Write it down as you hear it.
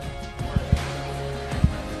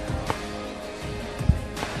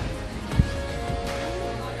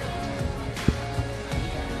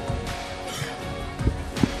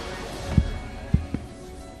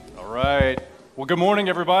Well, good morning,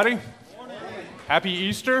 everybody. Happy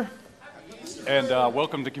Easter, and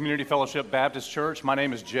welcome to Community Fellowship Baptist Church. My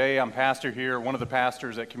name is Jay. I'm pastor here, one of the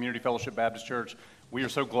pastors at Community Fellowship Baptist Church. We are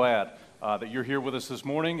so glad that you're here with us this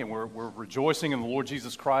morning, and we're rejoicing in the Lord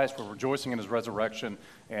Jesus Christ. We're rejoicing in His resurrection,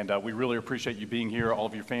 and we really appreciate you being here, all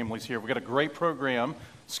of your families here. We've got a great program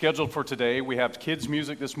scheduled for today. We have kids'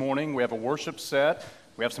 music this morning. We have a worship set.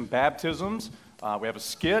 We have some baptisms. We have a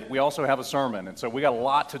skit. We also have a sermon, and so we got a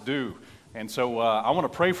lot to do. And so I want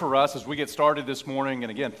to pray for us as we get started this morning.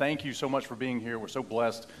 And again, thank you so much for being here. We're so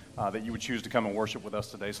blessed that you would choose to come and worship with us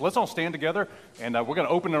today. So let's all stand together, and we're going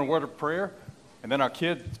to open in a word of prayer. And then our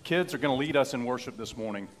kids are going to lead us in worship this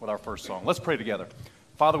morning with our first song. Let's pray together.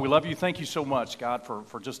 Father, we love you. Thank you so much, God,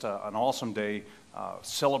 for just an awesome day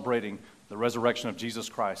celebrating the resurrection of Jesus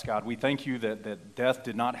Christ. God, we thank you that death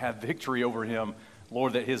did not have victory over him.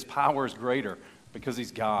 Lord, that his power is greater because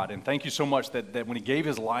he's God. And thank you so much that when he gave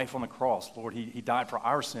his life on the cross, Lord, he died for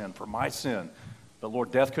our sin, for my sin. But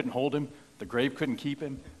Lord, death couldn't hold him. The grave couldn't keep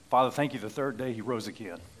him. Father, thank you the third day he rose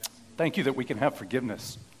again. Thank you that we can have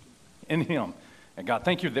forgiveness in him. And God,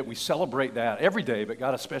 thank you that we celebrate that every day, but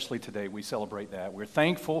God, especially today, we celebrate that. We're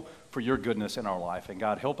thankful for your goodness in our life. And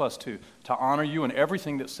God, help us to honor you in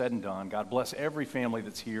everything that's said and done. God, bless every family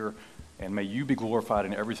that's here, and may you be glorified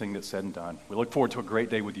in everything that's said and done. We look forward to a great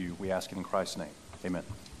day with you. We ask it in Christ's name. Amen.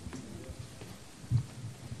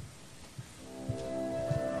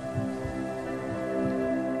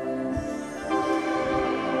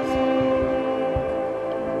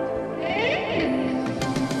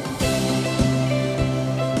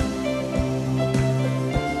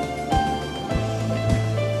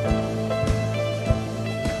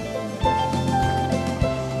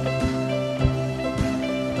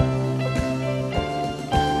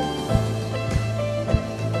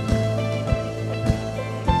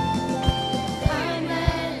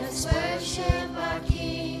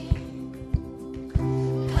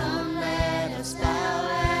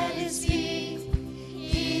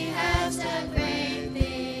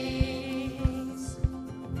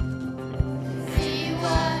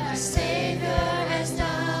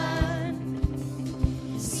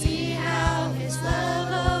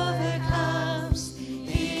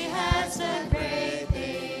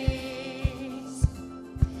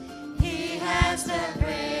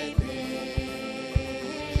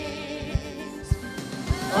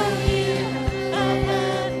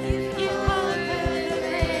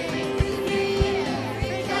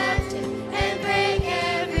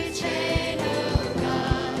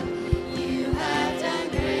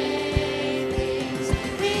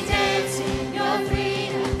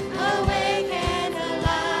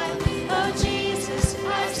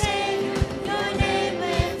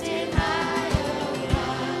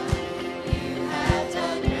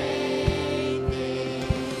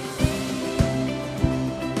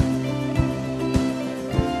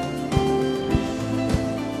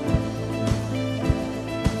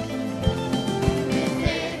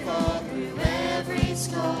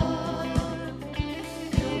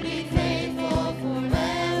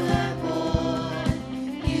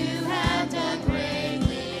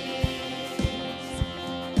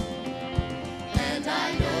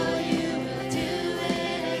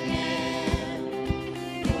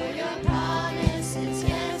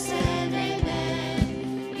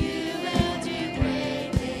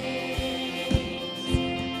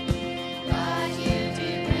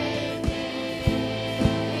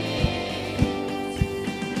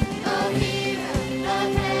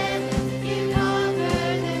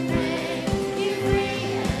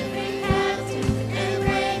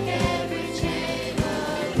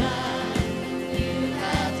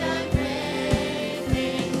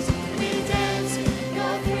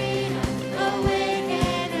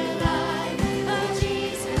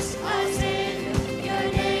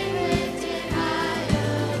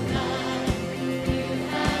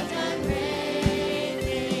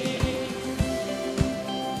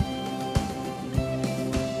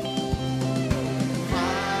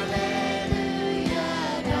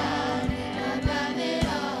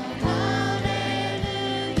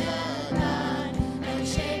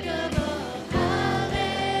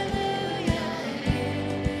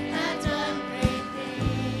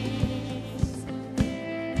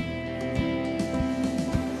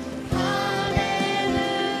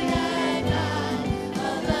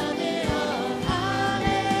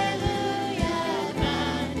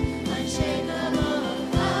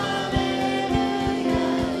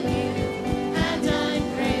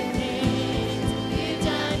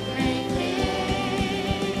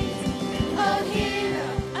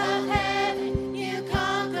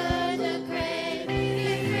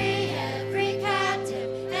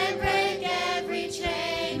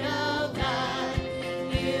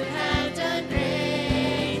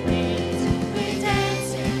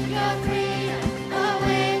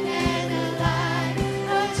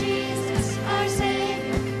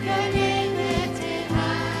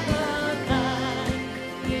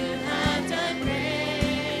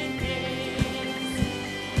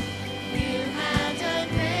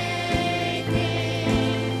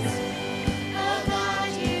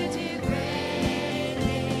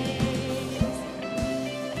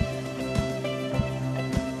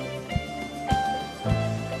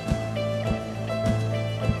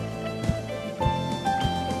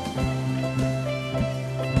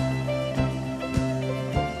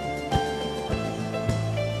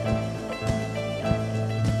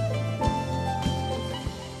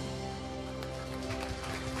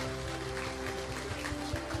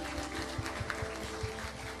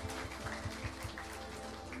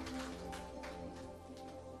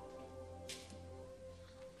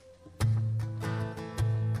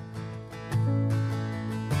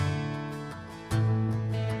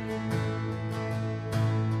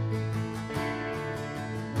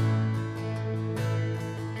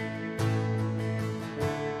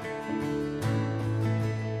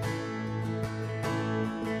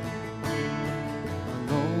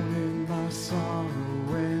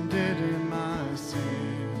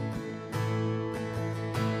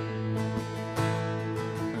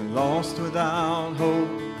 lost without hope,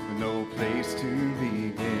 with no place to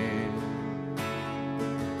begin.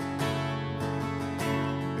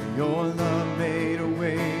 Your love made a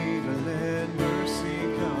way to let mercy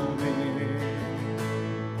come in.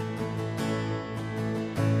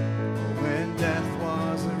 When death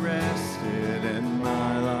was arrested and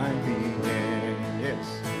my life began, yes.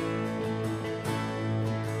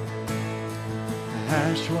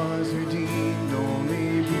 Ash was redeemed,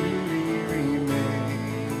 only beauty remained.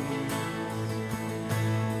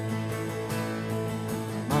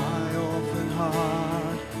 My orphan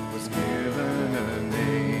heart was given a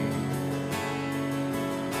name.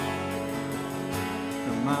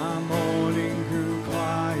 My morning grew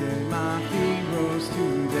quiet, my feet rose to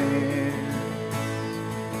dance.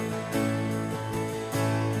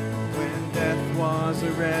 When death was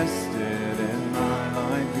arrested and my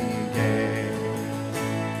life began.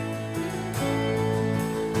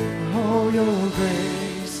 Oh, your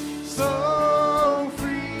grace so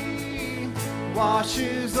free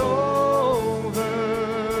washes over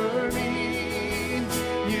me.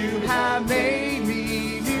 You have made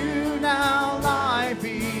me new, now life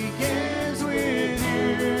begins with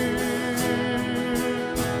you.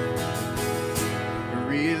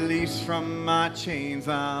 Released from my chains,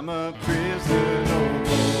 I'm a prisoner no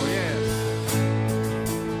more, yes.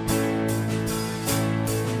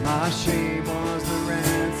 My shame was the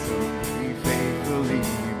ransom he faithfully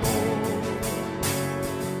bore.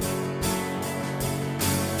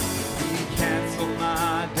 He canceled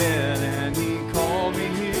my debt and he called me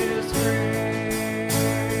his friend.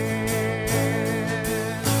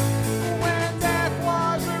 When death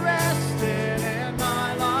was arrested and my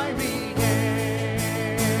life began.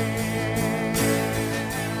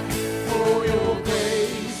 Oh, your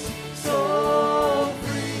grace so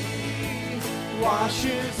free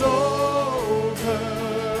washes over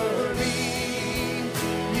me.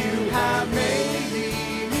 You have made me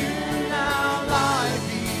new, now life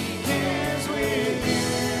begins with you.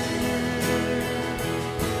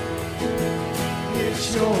 It's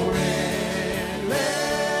your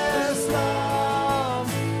endless love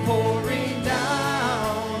pouring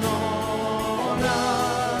down on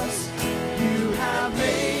us. You have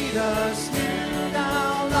made us new,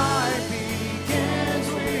 now life begins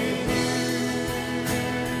with you.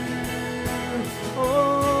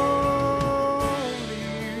 Only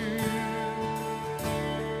you.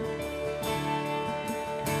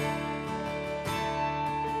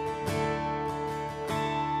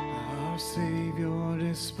 Our Savior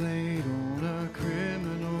displayed on a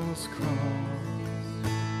criminal's cross,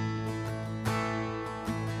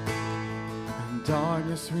 and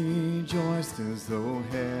darkness rejoiced as though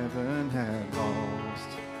heaven had lost.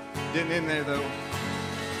 Didn't end there though.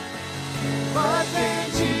 But then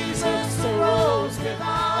Jesus arose with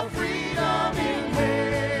our freedom in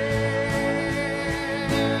hand.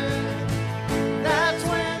 That's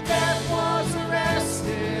when death was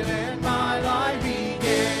arrested and my life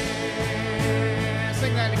began.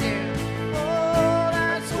 Sing that again. Oh,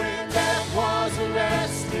 that's when death was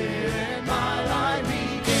arrested and my life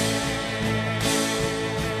began.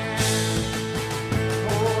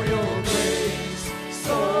 For your grace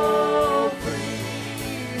so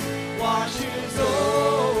free washes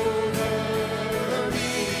over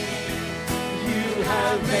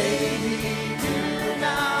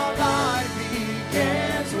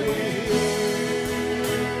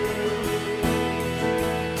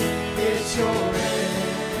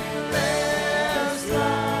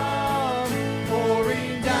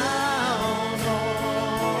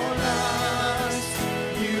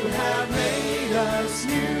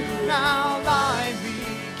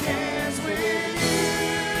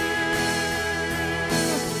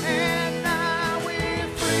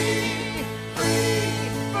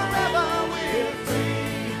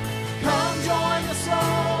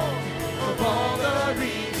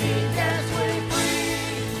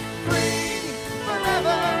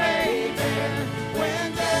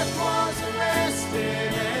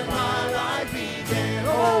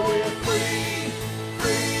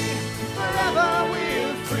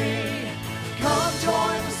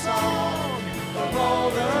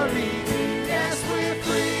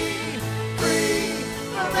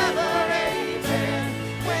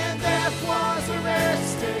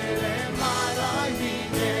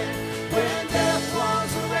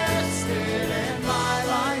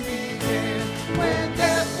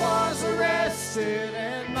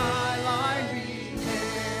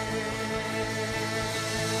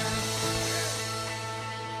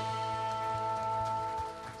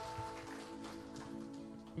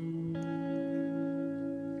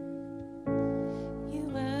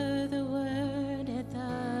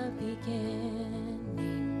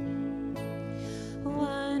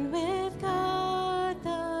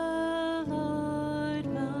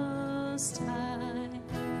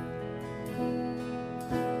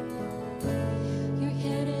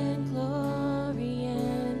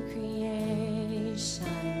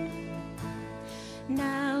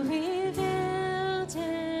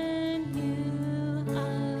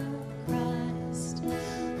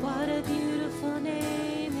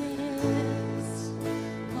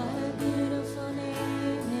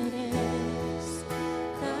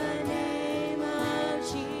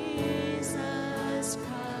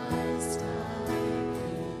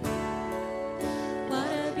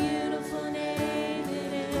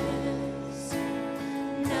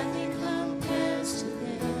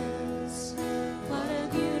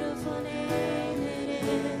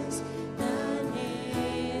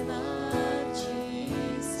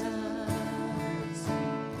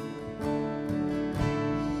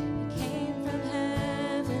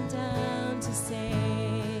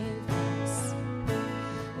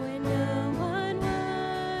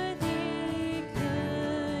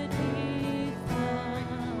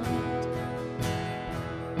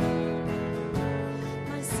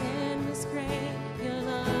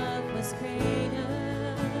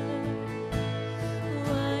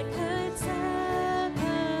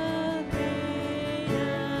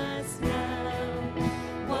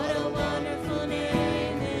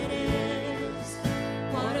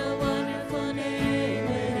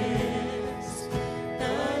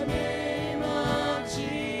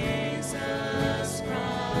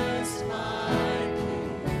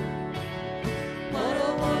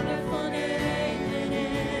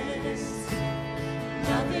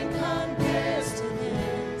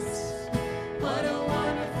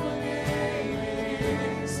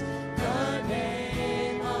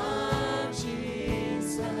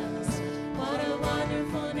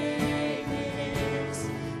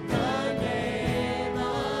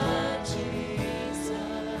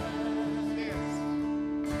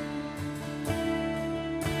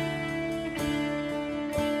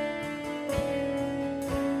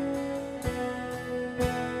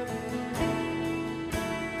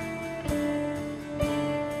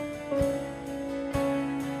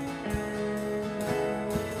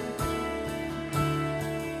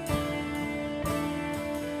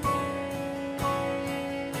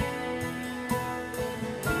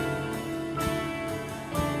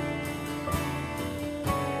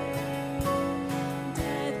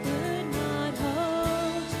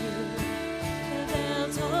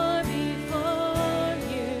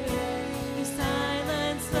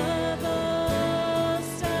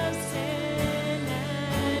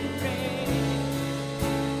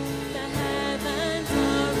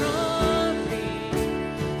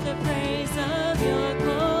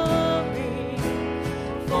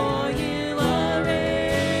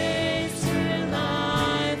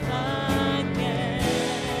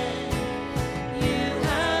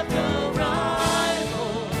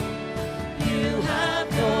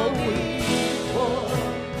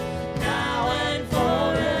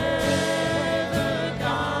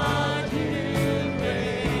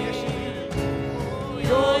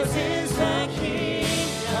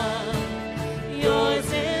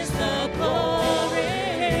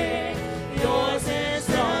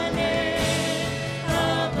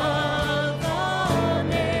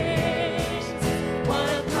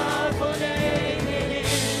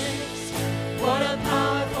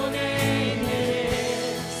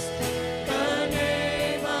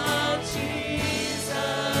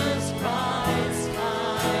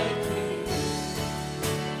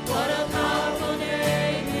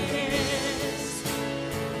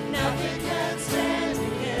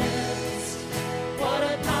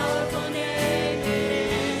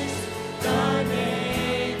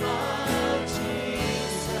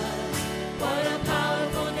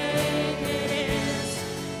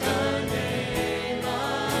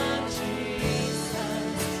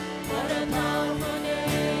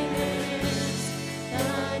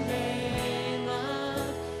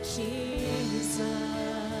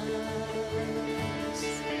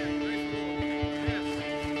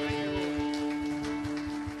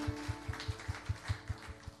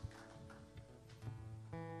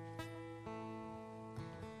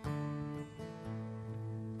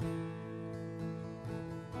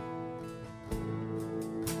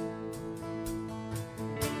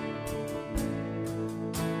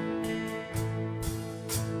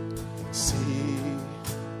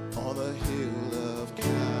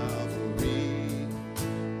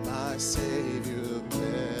Savior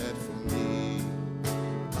bled for me.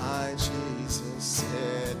 My Jesus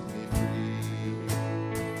set me free.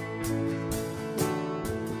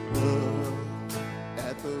 Look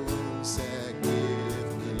at the wounds that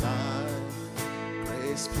give me life,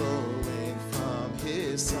 grace flowing from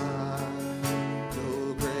His side,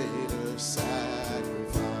 no greater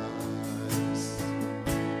sacrifice.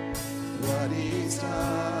 What He's done,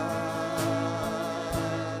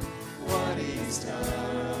 what He's done.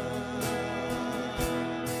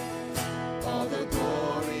 All the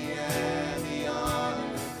glory and the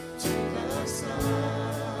honor to the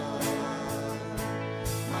Son.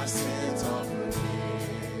 My sins are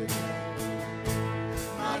forgiven.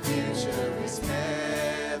 My future is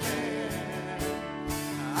heaven.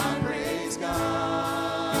 I praise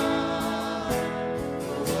God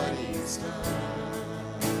for what He's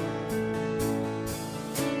done.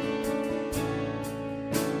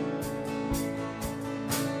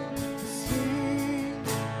 Sing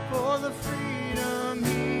for the freedom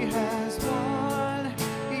He has won.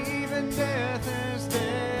 Even death is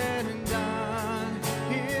dead and done.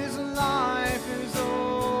 His life is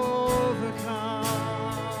overcome.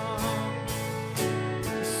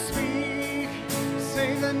 Speak,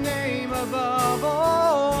 say the name above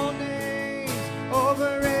all names,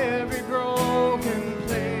 over every broken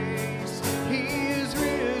place. He is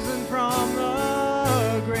risen from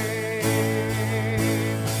the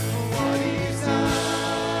grave. What He's done,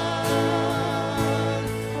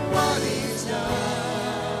 what He's done.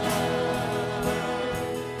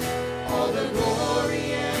 All the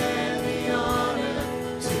glory and the honor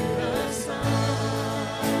to the Son.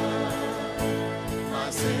 My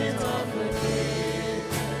sins are forgiven.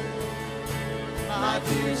 My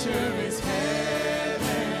future is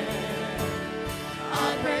heaven.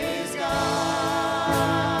 I praise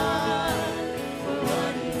God for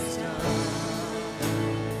what He's done.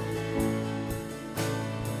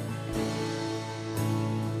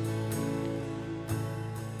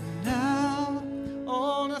 Now,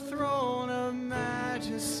 on a throne of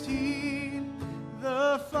majesty,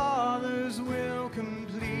 the Father's will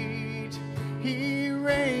complete. He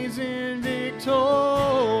reigns in victory.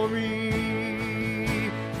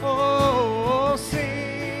 Oh,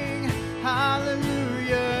 sing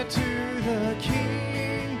hallelujah to the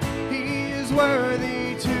King. He is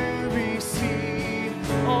worthy to receive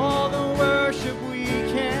all the worship we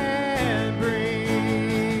can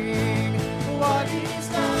bring. What He's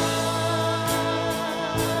done,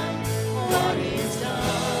 what He's done.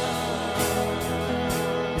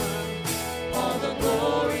 All the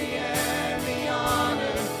glory and the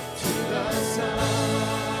honor to the Son.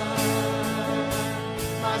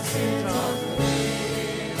 My sins are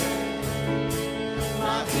forgiven.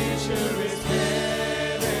 My future is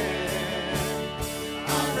heaven. I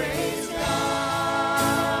praise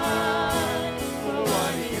God for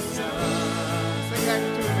what He's done. Sing that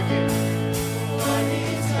to Him again. What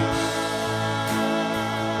He's done,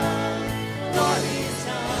 what He's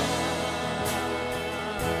done.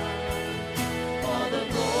 All the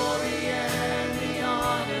glory and the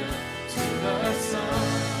honor to the Son.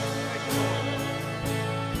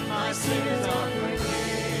 My sins are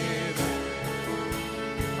forgiven.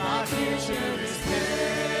 My future is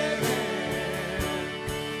heaven.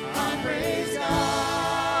 I praise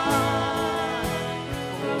God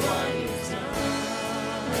for what He's done.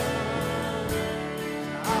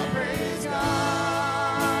 I praise God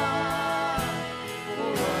for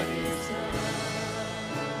what He's done.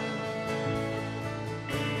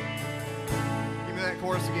 Give me that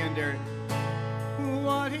chorus again, Derek.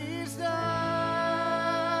 What He's done,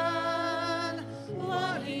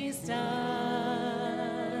 What He's done,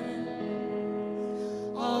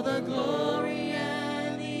 all the glory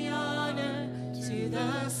and the honor to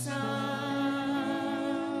the Son.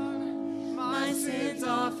 My sins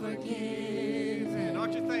are forgiven.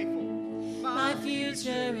 Aren't you thankful? My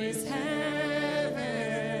future is heaven.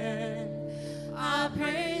 I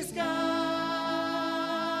praise God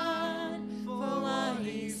for what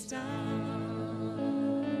He's done.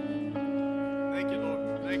 Thank you,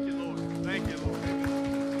 Lord. Thank you, Lord. Thank you, Lord.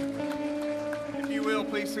 If you will,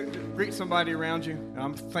 please greet somebody around you.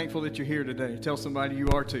 I'm thankful that you're here today. Tell somebody you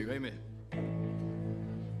are too. Amen.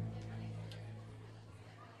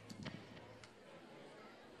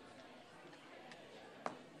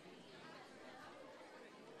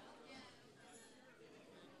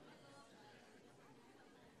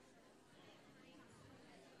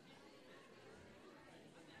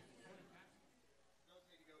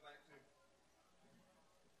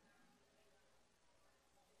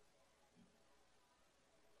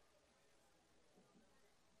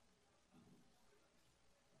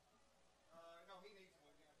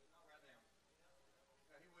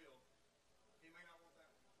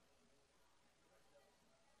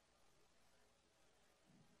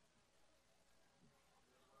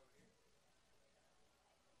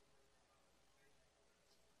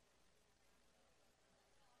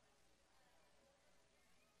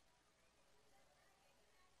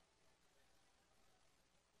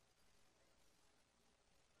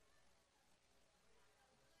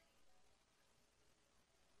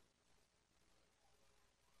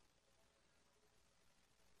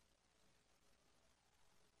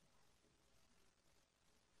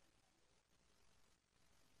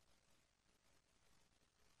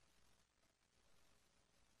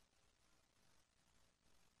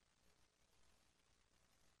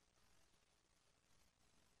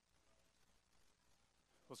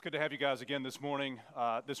 Well, it's good to have you guys again this morning.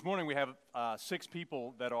 This morning we have 6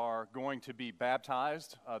 people that are going to be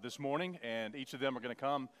baptized this morning, and each of them are going to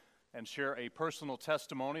come and share a personal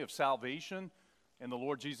testimony of salvation in the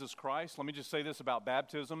Lord Jesus Christ. Let me just say this about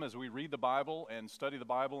baptism. As we read the Bible and study the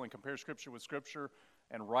Bible and compare Scripture with Scripture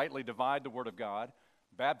and rightly divide the Word of God,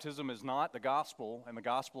 baptism is not the gospel, and the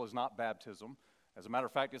gospel is not baptism. As a matter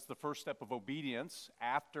of fact, it's the first step of obedience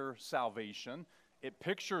after salvation. It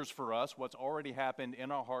pictures for us what's already happened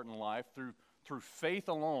in our heart and life through faith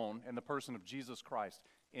alone in the person of Jesus Christ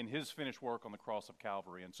in his finished work on the cross of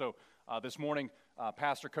Calvary. And so this morning,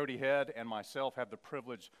 Pastor Cody Head and myself have the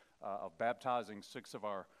privilege of baptizing 6 of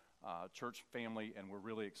our church family, and we're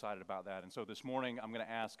really excited about that. And so this morning, I'm going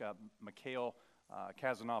to ask Mikhail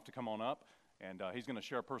Kazanov to come on up, and he's going to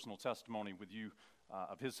share a personal testimony with you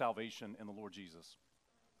of his salvation in the Lord Jesus.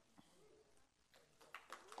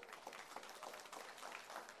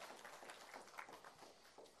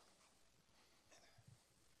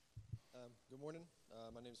 Good morning.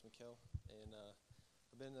 My name is Mikhail, and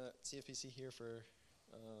I've been at CFPC here for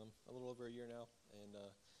a little over a year now, and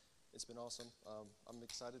it's been awesome. I'm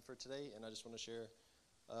excited for today, and I just want to share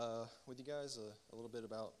with you guys a little bit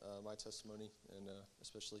about my testimony, and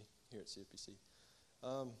especially here at CFPC.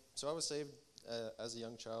 So I was saved as a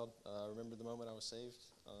young child. I remember the moment I was saved.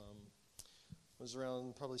 I was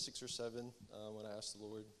around probably 6 or 7 when I asked the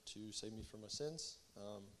Lord to save me from my sins.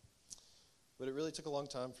 But it really took a long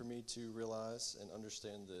time for me to realize and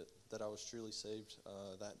understand that I was truly saved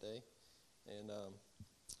that day. And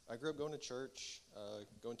I grew up going to church,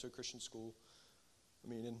 going to a Christian school.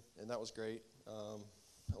 And that was great.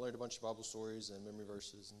 I learned a bunch of Bible stories and memory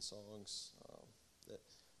verses and songs that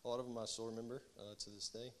a lot of them I still remember to this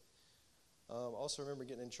day. I also remember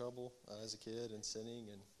getting in trouble as a kid and sinning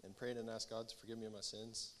and praying and ask God to forgive me of my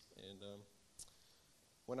sins. And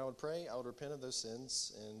when I would pray, I would repent of those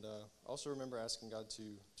sins, and I also remember asking God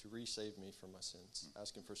to re-save me from my sins,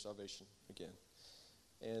 asking for salvation again.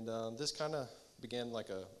 And this kind of began like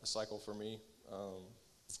a cycle for me,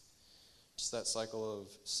 just that cycle of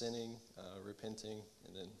sinning, repenting,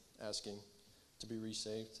 and then asking to be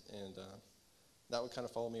re-saved. And that would kind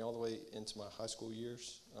of follow me all the way into my high school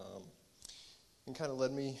years, and kind of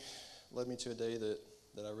led me to a day that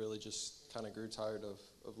I really just kind of grew tired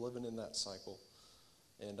of living in that cycle.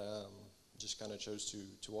 And just kind of chose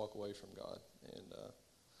to walk away from God. And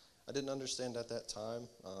I didn't understand at that time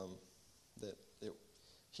that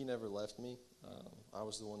He never left me. I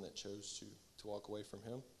was the one that chose to walk away from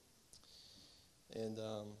Him. And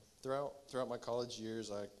throughout my college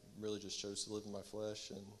years, I really just chose to live in my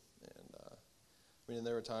flesh. And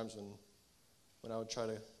there were times when I would try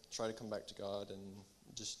to come back to God, and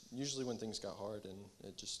just usually when things got hard, and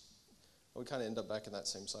I would kind of end up back in that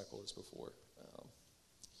same cycle as before.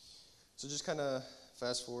 So just kind of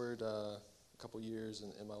fast forward a couple years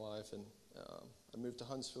in my life, and I moved to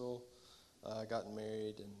Huntsville, gotten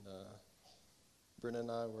married, and Brenna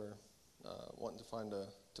and I were wanting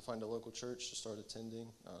to find a local church to start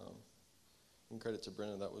attending. And credit to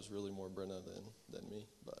Brenna, that was really more Brenna than me,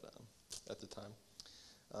 but at the time.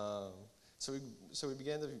 So we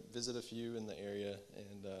began to visit a few in the area,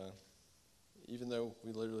 and even though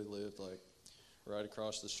we literally lived like right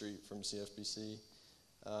across the street from CFPC,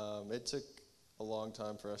 it took a long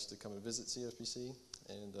time for us to come and visit CFPC,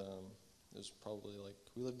 and it was probably like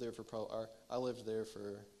we lived there for I lived there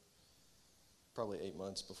for probably 8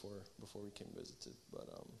 months before we came and visited. But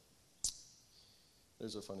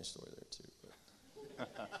there's a funny story there too.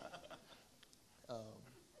 But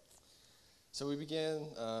so we began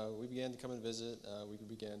to come and visit. We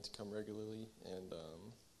began to come regularly, and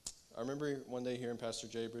I remember one day hearing Pastor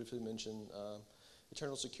Jay briefly mention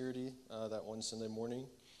eternal security that one Sunday morning,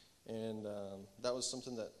 and that was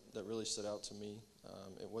something that really stood out to me.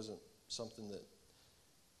 It wasn't something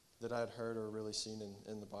that I had heard or really seen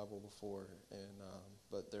in the Bible before, and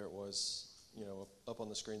but there it was, up on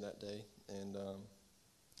the screen that day. And I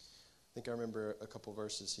think I remember a couple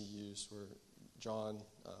verses he used were John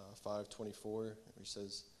 5:24, where he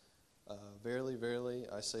says, "Verily, verily,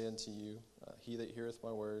 I say unto you, he that heareth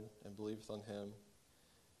my word and believeth on him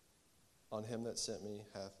that sent me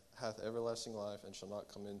hath everlasting life, and shall not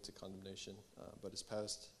come into condemnation, but is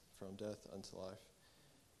passed from death unto life."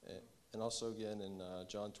 And also again in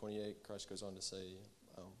John 28, Christ goes on to say,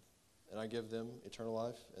 "And I give them eternal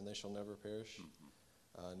life, and they shall never perish,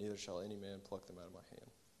 neither shall any man pluck them out of my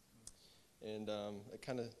hand." And it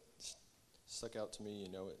kind of stuck out to me,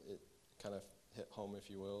 it kind of hit home, if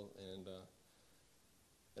you will.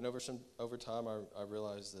 And over time, I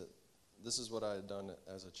realized that this is what I had done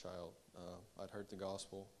as a child. I'd heard the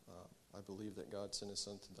gospel. I believed that God sent His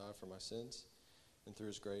Son to die for my sins, and through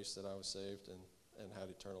His grace that I was saved and had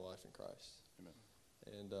eternal life in Christ. Amen.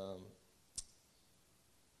 And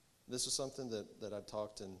this was something that I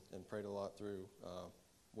talked and prayed a lot through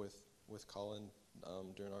with Colin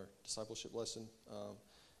during our discipleship lesson.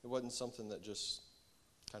 It wasn't something that just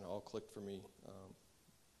kind of all clicked for me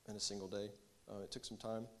in a single day. It took some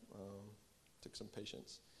time, took some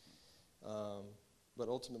patience. But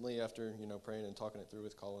ultimately, after praying and talking it through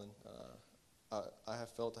with Colin, I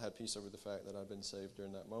have felt I had peace over the fact that I'd been saved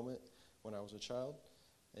during that moment when I was a child.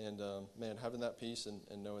 And man, having that peace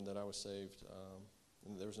and knowing that I was saved,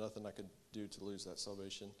 and there was nothing I could do to lose that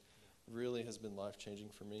salvation, really has been life-changing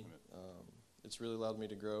for me. It's really allowed me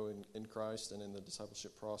to grow in Christ and in the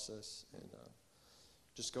discipleship process, and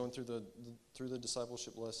just going through the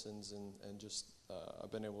discipleship lessons, and just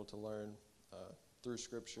I've been able to learn through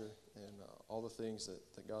Scripture and all the things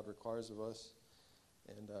that God requires of us,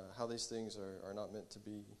 and how these things are not meant to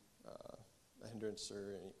be a hindrance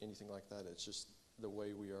or anything like that. It's just the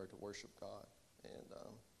way we are to worship God, and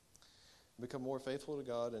become more faithful to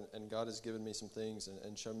God, and God has given me some things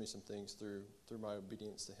and shown me some things through my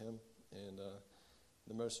obedience to Him. And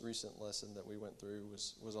the most recent lesson that we went through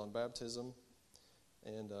was on baptism,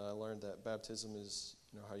 and I learned that baptism is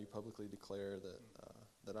how you publicly declare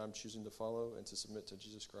that I'm choosing to follow and to submit to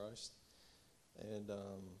Jesus Christ, and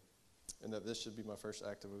that this should be my first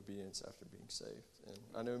act of obedience after being saved. And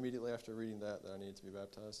I knew immediately after reading that I needed to be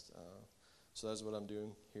baptized. So that's what I'm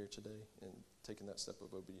doing here today, and taking that step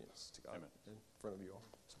of obedience to God. Amen. In front of you all.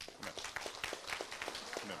 Amen.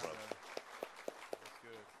 Amen, brother. That's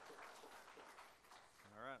good.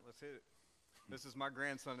 All right, let's hit it. This is my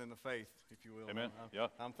grandson in the faith, if you will. Amen. Yeah.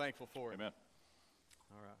 I'm thankful for it. Amen.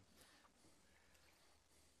 All right.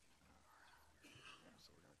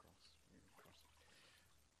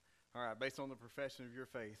 All right, based on the profession of your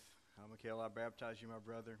faith, Mikhail, I baptize you, my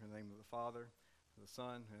brother, in the name of the Father, the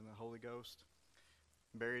Son, and the Holy Ghost,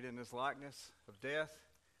 buried in His likeness of death,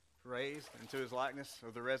 raised into His likeness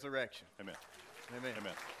of the resurrection. Amen. Amen.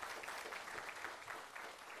 Amen.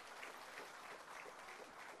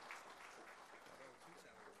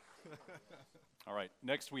 All right.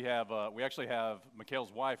 Next, we actually have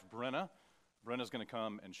Mikhail's wife, Brenna. Brenna's going to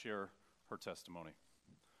come and share her testimony.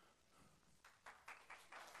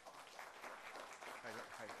 Hey,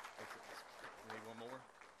 you need one more?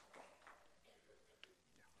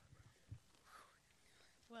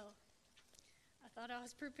 Well, I thought I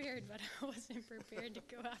was prepared, but I wasn't prepared to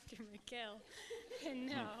go after Mikhail. And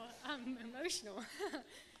now I'm emotional.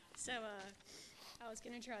 So I was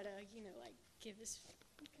going to try to, give this,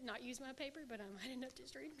 not use my paper, but I might end up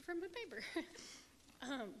just reading from my paper. You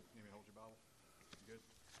want me to hold your Bible? You good?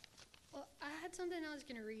 Well, I had something I was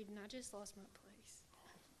going to read, and I just lost my place.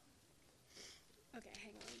 Okay,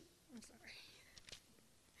 hang on. I'm sorry.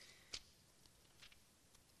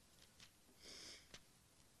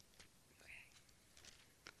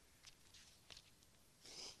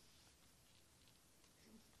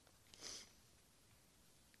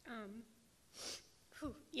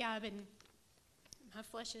 Yeah, my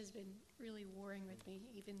flesh has been really warring with me,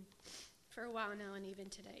 even for a while now, and even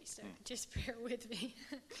today, so just bear with me.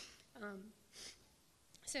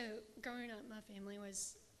 So growing up, my family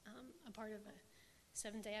was a part of a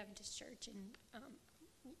Seventh-day Adventist church, and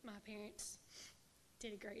my parents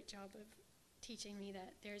did a great job of teaching me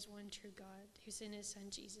that there's one true God who sent His Son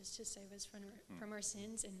Jesus to save us from our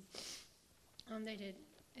sins, and they did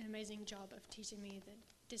an amazing job of teaching me the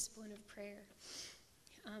discipline of prayer.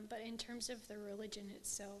 But in terms of the religion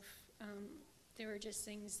itself, there were just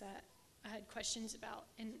things that I had questions about.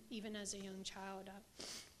 And even as a young child, I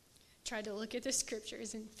tried to look at the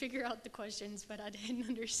scriptures and figure out the questions, but I didn't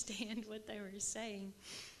understand what they were saying.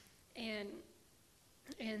 And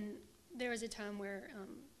there was a time where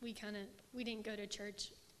we didn't go to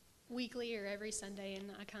church weekly or every Sunday,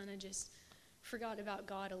 and I kind of just forgot about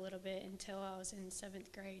God a little bit until I was in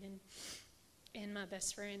 7th grade. And my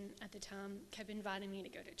best friend at the time kept inviting me to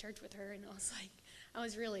go to church with her, and I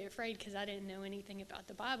was really afraid because I didn't know anything about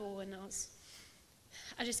the Bible, and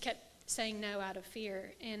I just kept saying no out of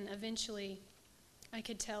fear, and eventually I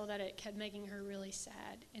could tell that it kept making her really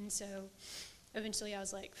sad, and so eventually I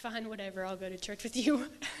was like, fine, whatever, I'll go to church with you.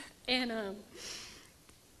 and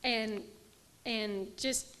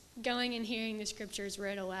just going and hearing the scriptures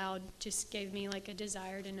read aloud just gave me like a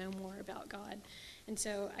desire to know more about God. And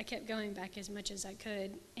so I kept going back as much as I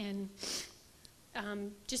could. And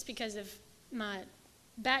just because of my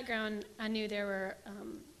background, I knew there were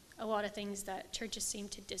a lot of things that churches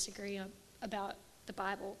seemed to disagree about the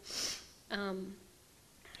Bible. And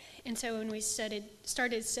so when we started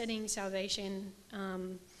studying salvation,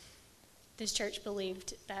 this church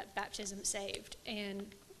believed that baptism saved. And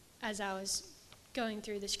as I was going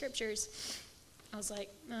through the scriptures, I was like,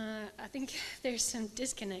 I think there's some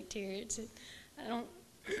disconnect here. I don't,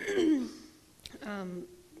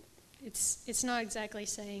 it's not exactly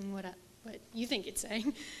saying what you think it's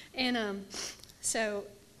saying. And so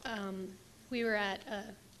we were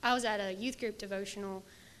I was at a youth group devotional,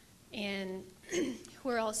 and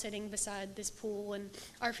we're all sitting beside this pool, and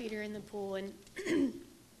our feet are in the pool, and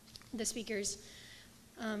the speaker's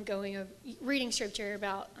reading scripture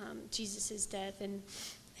about Jesus' death,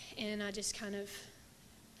 and I just kind of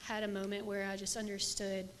had a moment where I just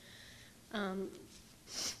understood. I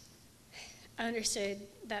understood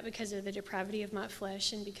that because of the depravity of my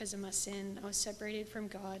flesh and because of my sin, I was separated from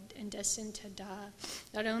God and destined to die,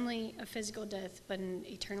 not only a physical death, but an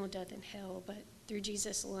eternal death in hell. But through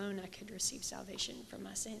Jesus alone, I could receive salvation from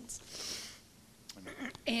my sins.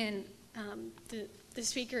 And the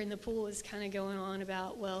speaker in the pool was kind of going on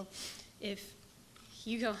about, well, if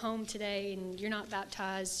you go home today and you're not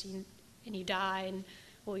baptized and you die, and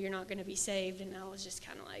well, you're not going to be saved. And I was just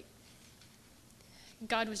kind of like,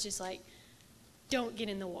 God was just like, don't get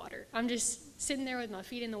in the water. I'm just sitting there with my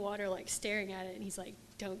feet in the water, like staring at it. And he's like,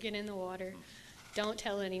 don't get in the water. Don't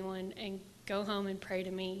tell anyone, and go home and pray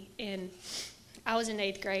to me. And I was in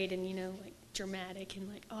 8th grade and, like dramatic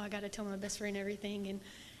and like, oh, I got to tell my best friend everything.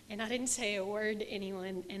 And I didn't say a word to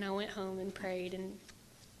anyone. And I went home and prayed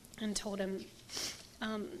and told him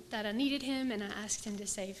that I needed him, and I asked him to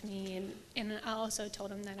save me. And I also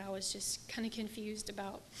told him that I was just kind of confused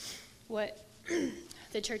about what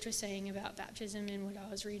the church was saying about baptism and what I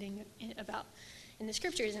was reading about in the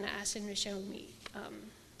scriptures, and I asked him to show me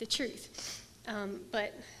the truth.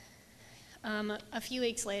 But a few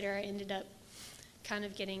weeks later, I ended up kind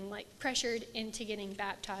of getting like pressured into getting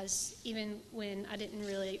baptized, even when I didn't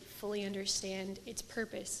really fully understand its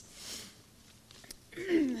purpose.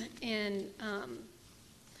 And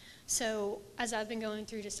so as I've been going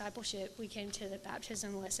through discipleship, we came to the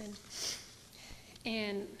baptism lesson,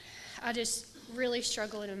 and I just really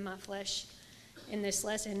struggled in my flesh in this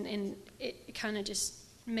lesson, and it kind of just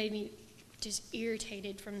made me just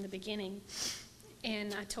irritated from the beginning.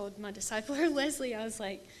 And I told my discipler, Leslie, I was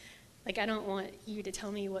like, I don't want you to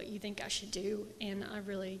tell me what you think I should do, and I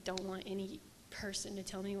really don't want any person to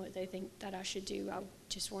tell me what they think that I should do. I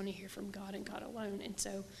just want to hear from God and God alone. And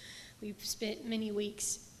so we've spent many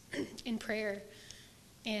weeks in prayer,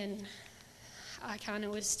 and I kind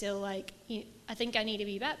of was still like, I think I need to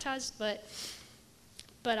be baptized, but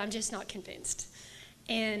I'm just not convinced.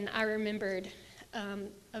 And I remembered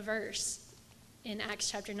a verse in Acts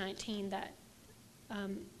chapter 19 that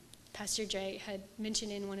Pastor Jay had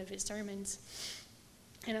mentioned in one of his sermons,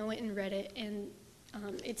 and I went and read it, and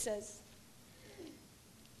it says,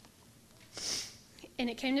 and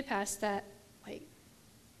it came to pass that,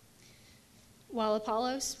 while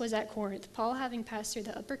Apollos was at Corinth, Paul, having passed through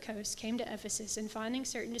the upper coast, came to Ephesus, and finding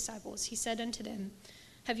certain disciples, he said unto them,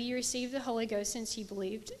 Have ye received the Holy Ghost since ye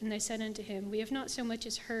believed? And they said unto him, We have not so much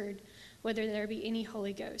as heard whether there be any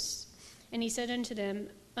Holy Ghost. And he said unto them,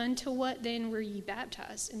 Unto what then were ye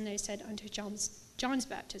baptized? And they said, Unto John's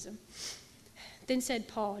baptism. Then said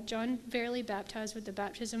Paul, John verily baptized with the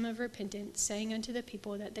baptism of repentance, saying unto the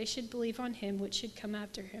people that they should believe on him which should come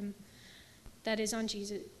after him, that is on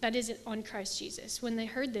Christ Jesus. When they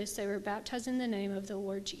heard this, they were baptized in the name of the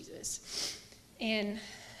Lord Jesus. And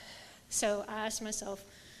so I asked myself,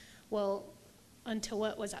 well, unto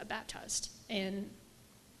what was I baptized? And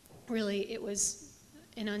really, it was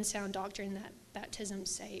an unsound doctrine that baptism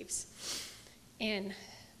saves. And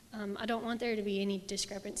I don't want there to be any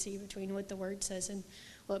discrepancy between what the Word says and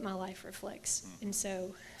what my life reflects. And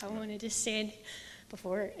so I wanted to stand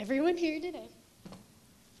before everyone here today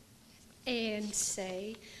and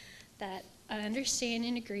say that I understand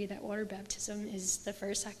and agree that water baptism is the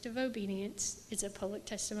first act of obedience. It's a public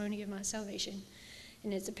testimony of my salvation,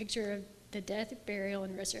 and it's a picture of the death, burial,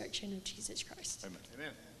 and resurrection of Jesus Christ. Amen.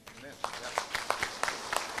 Amen. Amen.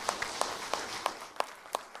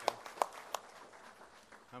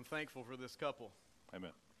 I'm thankful for this couple.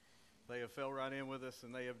 Amen. They have fell right in with us,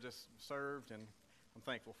 and they have just served, and I'm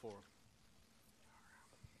thankful for them.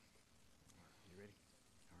 You ready?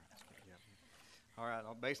 All right.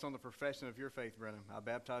 Based on the profession of your faith, Brennan, I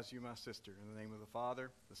baptize you, my sister, in the name of the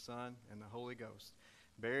Father, the Son, and the Holy Ghost,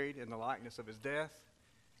 buried in the likeness of his death,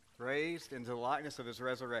 raised into the likeness of his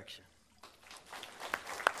resurrection.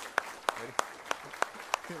 Ready?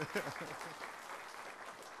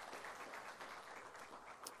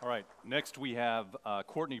 All right. Next, we have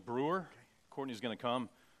Courtney Brewer. Courtney's going to come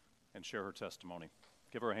and share her testimony.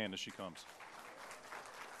 Give her a hand as she comes.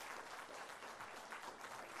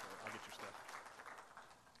 I'll get your stuff.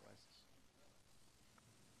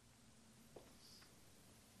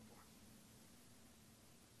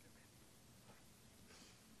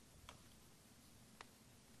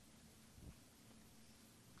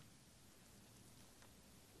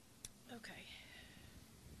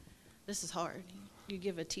 This is hard. You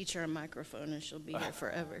give a teacher a microphone and she'll be here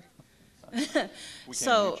forever. We can't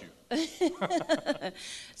So- mute you.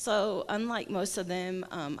 So unlike most of them,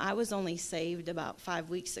 I was only saved about 5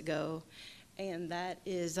 weeks ago, and that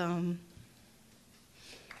is Yeah.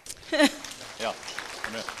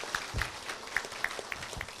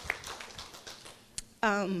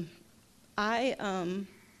 Amen. I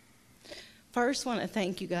first want to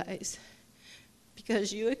thank you guys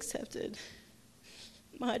because you accepted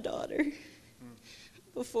my daughter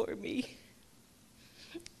before me,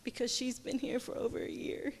 because she's been here for over a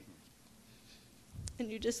year,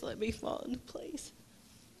 and you just let me fall into place.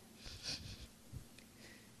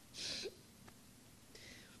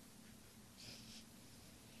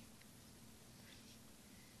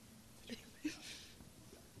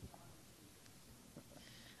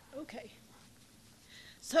 Okay.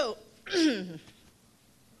 So,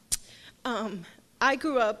 I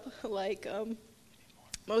grew up like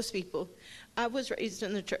most people. I was raised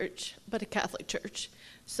in the church, but a Catholic church.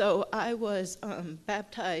 So I was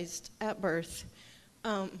baptized at birth,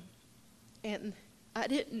 and I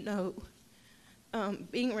didn't know,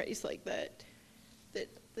 being raised like that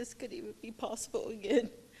this could even be possible again.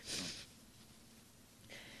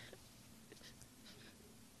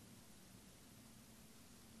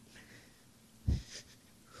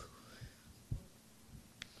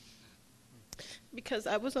 Because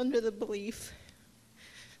I was under the belief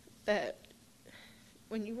that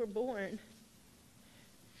when you were born,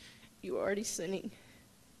 you were already sinning,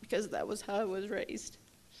 because that was how I was raised.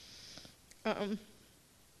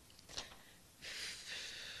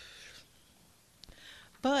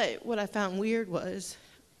 But what I found weird was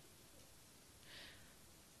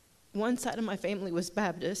one side of my family was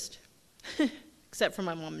Baptist, except for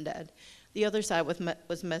my mom and dad. The other side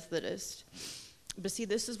was Methodist. But see,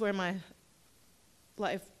 this is where my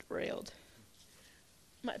life derailed.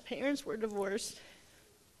 My parents were divorced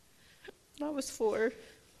when I was 4.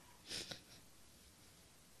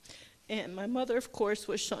 And my mother, of course,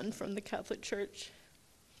 was shunned from the Catholic Church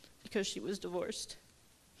because she was divorced.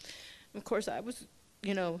 Of course, I was,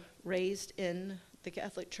 raised in the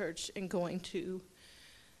Catholic Church and going to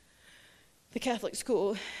the Catholic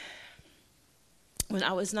school. When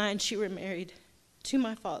I was 9, she remarried to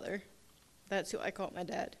my father. That's who I call my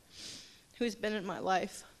dad, who's been in my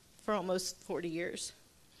life for almost 40 years.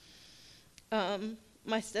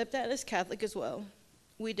 My stepdad is Catholic as well.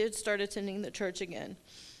 We did start attending the church again,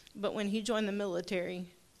 but when he joined the military,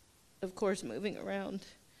 of course, moving around,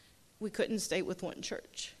 we couldn't stay with one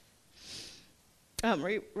church.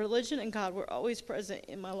 Religion and God were always present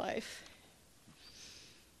in my life,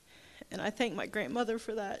 and I thank my grandmother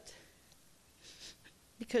for that,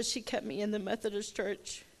 because she kept me in the Methodist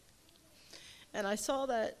church. And I saw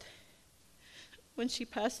that when she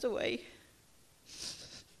passed away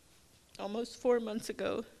almost 4 months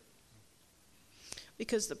ago,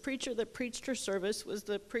 because the preacher that preached her service was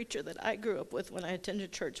the preacher that I grew up with when I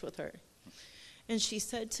attended church with her. And he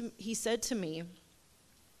said to me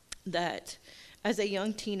that as a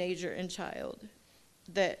young teenager and child,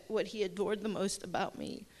 that what he adored the most about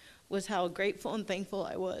me was how grateful and thankful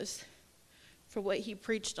I was for what he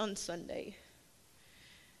preached on Sunday,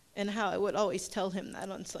 and how I would always tell him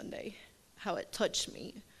that on Sunday, how it touched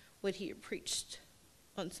me what he had preached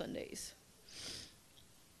on Sundays,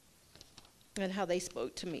 and how they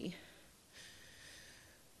spoke to me.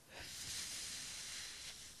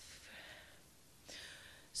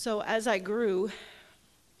 So as I grew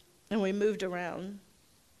and we moved around,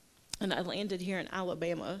 and I landed here in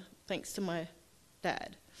Alabama thanks to my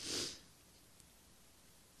dad,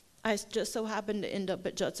 I just so happened to end up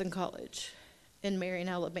at Judson College in Marion,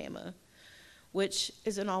 Alabama, which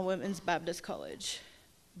is an all-women's Baptist college.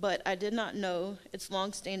 But I did not know its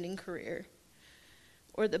long-standing career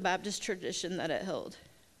or the Baptist tradition that it held.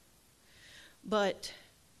 But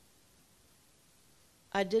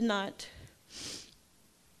I did not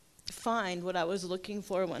find what I was looking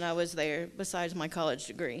for when I was there besides my college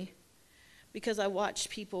degree, because I watched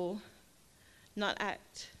people not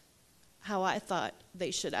act how I thought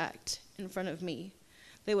they should act in front of me.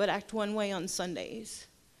 They would act one way on Sundays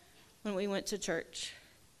when we went to church,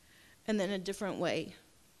 and then a different way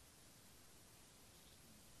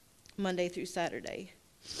Monday through Saturday.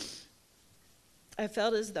 I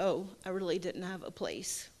felt as though I really didn't have a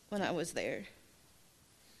place when I was there.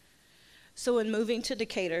 So in moving to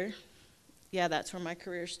Decatur, that's where my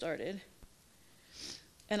career started,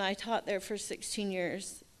 and I taught there for 16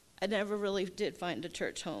 years, I never really did find a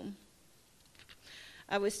church home.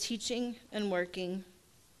 I was teaching and working,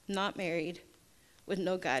 not married, with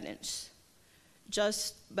no guidance,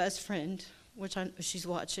 just best friend, which I know she's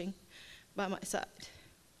watching, by my side.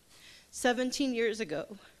 17 years ago,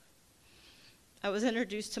 I was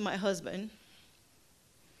introduced to my husband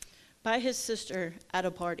by his sister at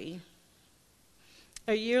a party.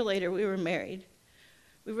 A year later, we were married.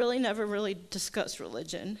 We never really discussed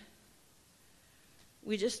religion.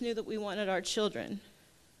 We just knew that we wanted our children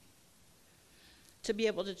to be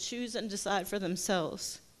able to choose and decide for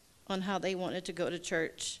themselves on how they wanted to go to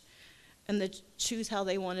church and to choose how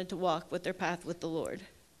they wanted to walk with their path with the Lord.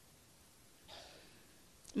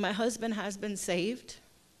 My husband has been saved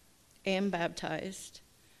and baptized,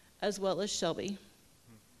 as well as Shelby.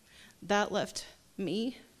 That left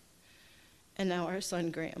me and now our son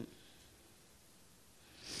Graham.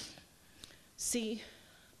 See,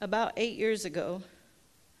 about 8 years ago,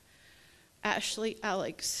 Ashley,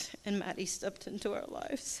 Alex, and Maddie stepped into our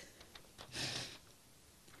lives.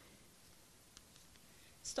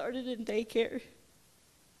 Started in daycare.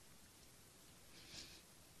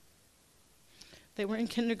 They were in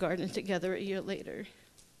kindergarten together a year later.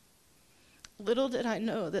 Little did I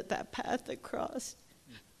know that that path that crossed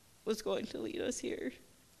was going to lead us here.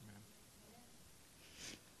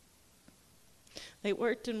 They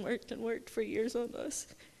worked and worked and worked for years on us.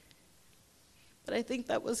 But I think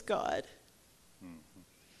that was God.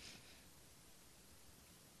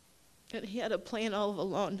 And he had a plan all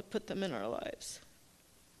along to put them in our lives.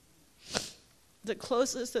 The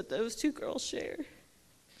closest that those two girls share,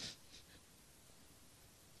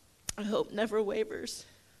 I hope never wavers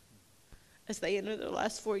as they enter their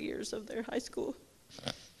last 4 years of their high school.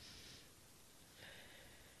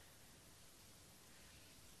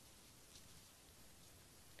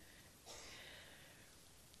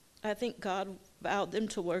 I think God vowed them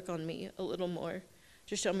to work on me a little more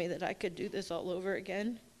to show me that I could do this all over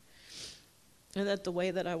again and that the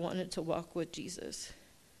way that I wanted to walk with Jesus.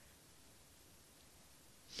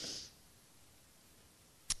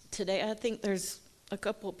 Today, I think there's a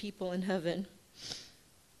couple people in heaven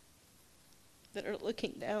that are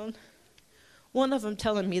looking down. One of them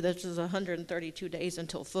telling me that there's 132 days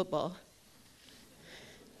until football.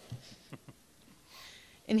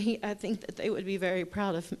 And I think that they would be very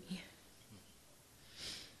proud of me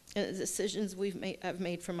and the decisions I've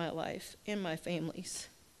made for my life and my family's.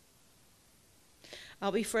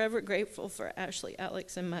 I'll be forever grateful for Ashley,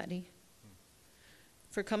 Alex, and Maddie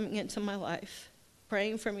for coming into my life,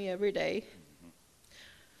 praying for me every day.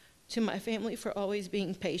 To my family for always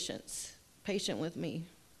being patient with me.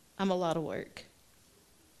 I'm a lot of work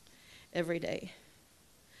every day.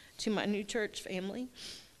 To my new church family,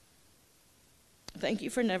 thank you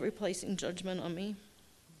for never placing judgment on me.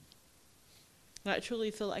 I truly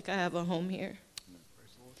feel like I have a home here.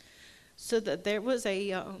 So that there was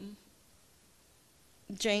a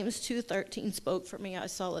James 2:13 spoke for me. I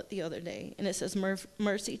saw it the other day, and it says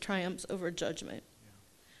mercy triumphs over judgment.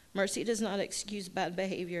 Mercy does not excuse bad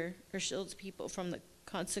behavior or shields people from the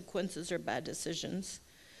consequences or bad decisions,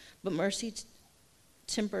 but mercy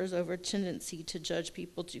tempers over tendency to judge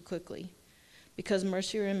people too quickly, because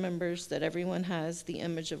mercy remembers that everyone has the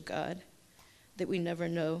image of God, that we never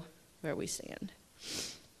know where we stand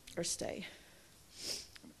or stay.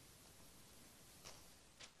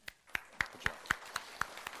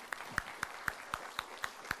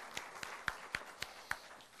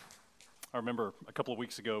 I remember a couple of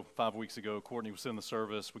weeks ago, 5 weeks ago, Courtney was in the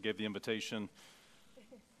service. We gave the invitation.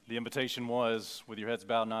 The invitation was, with your heads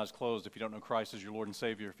bowed and eyes closed, if you don't know Christ as your Lord and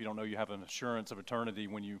Savior, if you don't know you have an assurance of eternity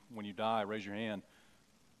when you die, raise your hand.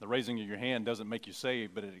 The raising of your hand doesn't make you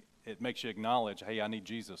saved, but it makes you acknowledge, hey, I need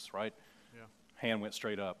Jesus, right? Yeah. Hand went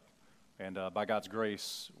straight up. And by God's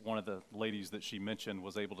grace, one of the ladies that she mentioned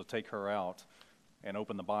was able to take her out and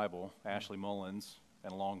open the Bible, Ashley Mullins,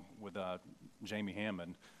 and along with Jamie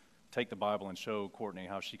Hammond, take the Bible and show Courtney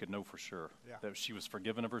how she could know for sure that she was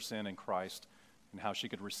forgiven of her sin in Christ and how she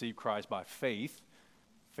could receive Christ by faith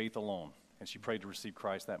alone. And she prayed to receive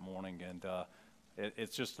Christ that morning, and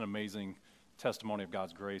it's just an amazing testimony of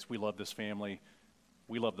God's grace. We love this family.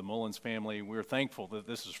 We love the Mullins family. We're thankful that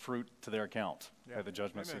this is fruit to their account at the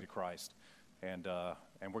judgment seat of Christ. And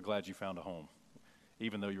we're glad you found a home.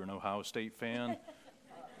 Even though you're an Ohio State fan,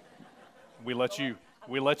 we let you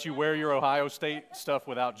wear your Ohio State stuff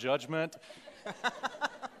without judgment,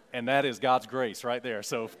 and that is God's grace right there.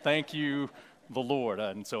 So thank you, the Lord.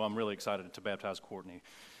 And so I'm really excited to baptize Courtney.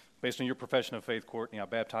 Based on your profession of faith, Courtney, I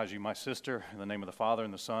baptize you, my sister, in the name of the Father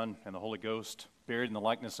and the Son and the Holy Ghost, buried in the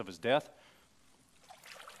likeness of his death,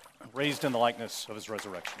 raised in the likeness of his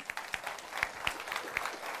resurrection.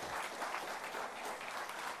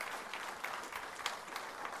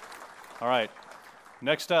 All right.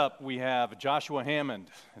 Next up, we have Joshua Hammond.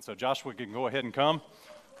 And so Joshua can go ahead and come.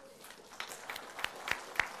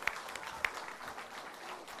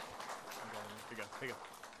 There you go.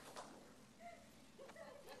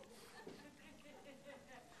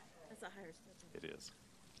 That's a higher step. It is.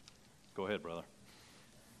 Go ahead, brother.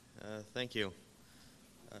 Thank you.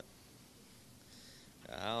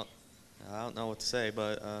 I don't know what to say,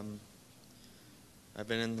 but I've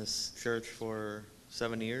been in this church for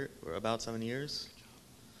about 7 years,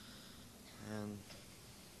 and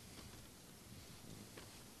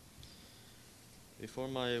before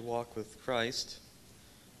my walk with Christ,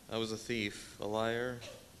 I was a thief, a liar,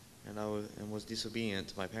 and was disobedient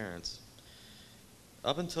to my parents.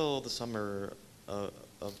 Up until the summer of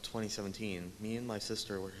 2017, me and my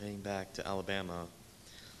sister were heading back to Alabama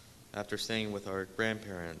after staying with our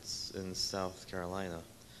grandparents in South Carolina.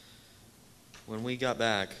 When we got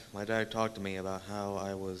back, my dad talked to me about how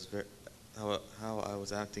I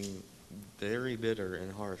was acting very bitter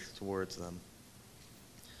and harsh towards them.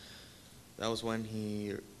 That was when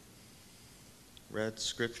he read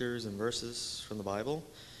scriptures and verses from the Bible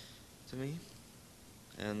to me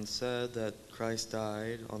and said that Christ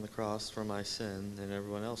died on the cross for my sin and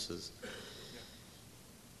everyone else's.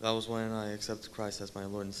 That was when I accepted Christ as my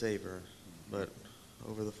Lord and Savior. But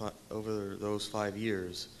over those 5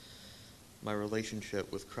 years, my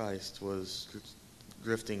relationship with Christ was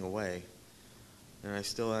drifting away, and I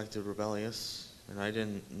still acted rebellious, and I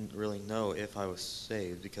didn't really know if I was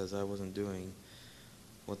saved because I wasn't doing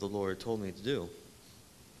what the Lord told me to do.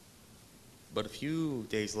 But a few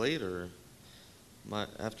days later,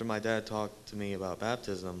 after my dad talked to me about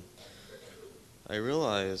baptism, I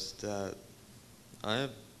realized that I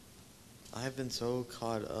have been so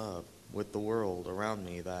caught up with the world around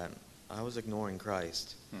me that I was ignoring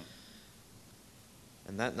Christ.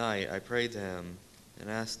 And that night, I prayed to him and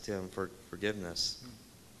asked him for forgiveness.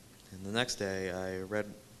 And the next day, I read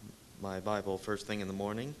my Bible first thing in the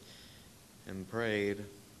morning and prayed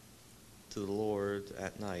to the Lord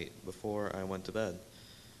at night before I went to bed.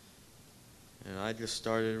 And I just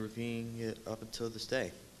started repeating it up until this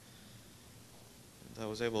day. And I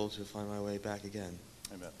was able to find my way back again.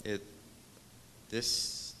 Amen.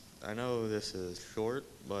 I know this is short,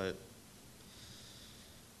 but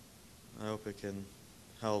I hope it can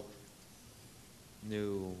help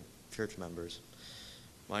new church members.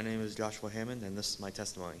 My name is Joshua Hammond, and this is my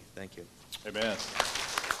testimony. Thank you. Amen.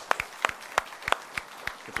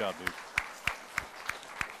 Good job, dude.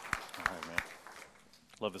 All right, man.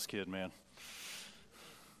 Love this kid, man.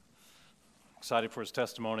 Excited for his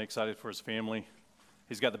testimony, excited for his family.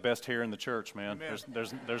 He's got the best hair in the church, man.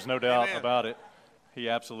 There's no doubt about it. He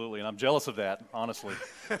absolutely, and I'm jealous of that, honestly,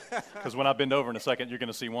 because when I bend over in a second, you're going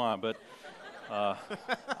to see why. But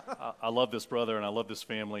I love this brother, and I love this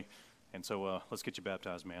family, and so let's get you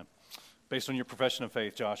baptized, man. Based on your profession of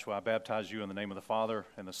faith, Joshua, I baptize you in the name of the Father,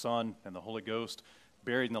 and the Son, and the Holy Ghost,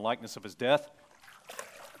 buried in the likeness of his death,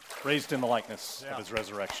 raised in the likeness of his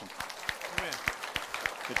resurrection. Amen.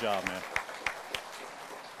 Good job, man.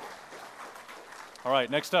 All right,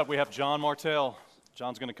 next up we have John Martell.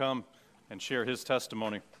 John's going to come and share his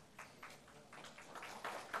testimony.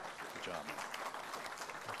 Good job, man.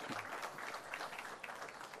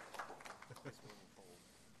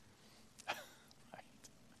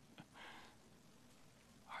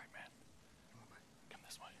 All right, man. Come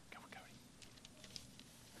this way. Come, Cody.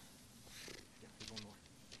 Yeah, one more.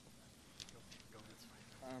 Go this way.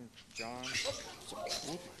 John.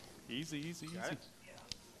 Easy, easy, Got easy. it?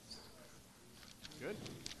 Good.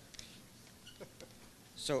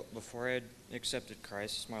 So before I had accepted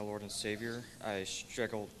Christ as my Lord and Savior, I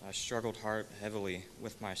struggled heavily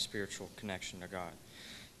with my spiritual connection to God.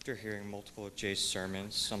 After hearing multiple of Jay's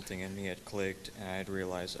sermons, something in me had clicked, and I had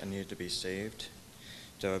realized I needed to be saved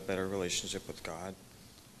to have a better relationship with God.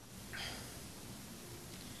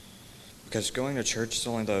 Because going to church is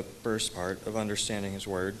only the first part of understanding His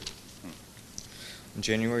Word. On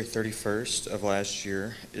January 31st of last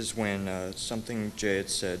year is when something Jay had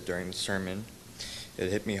said during the sermon, it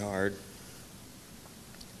hit me hard.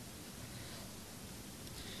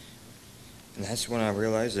 And that's when I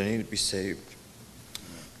realized I needed to be saved.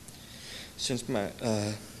 Since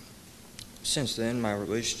then, my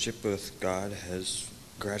relationship with God has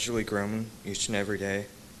gradually grown each and every day.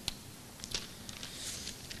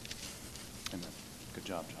 Amen. Good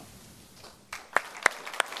job, John.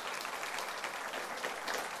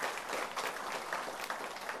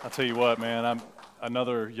 I'll tell you what, man, I'm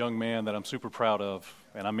another young man that I'm super proud of,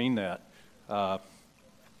 and I mean that, to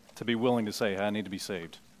be willing to say, hey, I need to be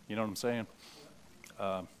saved. You know what I'm saying?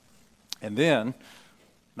 And then,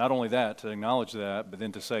 not only that, to acknowledge that, but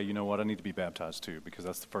then to say, you know what, I need to be baptized too, because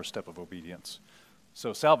that's the first step of obedience.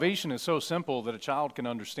 So salvation is so simple that a child can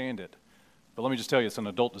understand it. But let me just tell you, it's an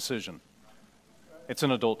adult decision. It's an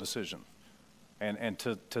adult decision. And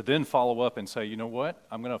to then follow up and say, you know what,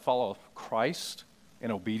 I'm going to follow Christ in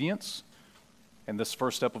obedience. And this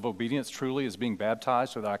first step of obedience truly is being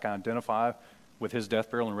baptized so that I can identify with his death,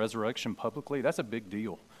 burial, and resurrection publicly. That's a big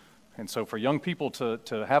deal. And so for young people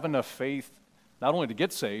to have enough faith, not only to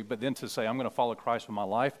get saved, but then to say, I'm going to follow Christ with my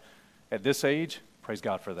life at this age, praise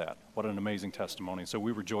God for that. What an amazing testimony. So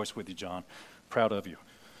we rejoice with you, John. Proud of you.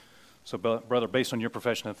 So, brother, based on your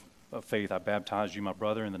profession of faith, I baptize you, my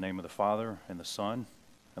brother, in the name of the Father, and the Son,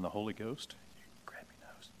 and the Holy Ghost. Grab your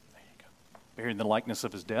nose. There you go. Buried in the likeness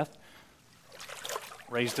of his death,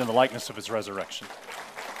 raised in the likeness of his resurrection.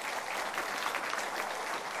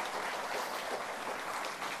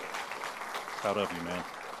 Proud of you, man.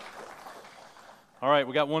 All right,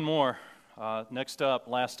 we got one more. Next up,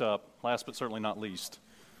 last but certainly not least.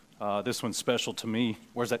 This one's special to me.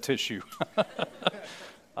 Where's that tissue?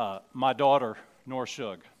 My daughter, Nora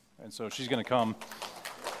Shug. And so she's going to come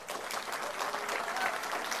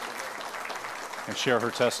and share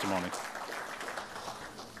her testimony.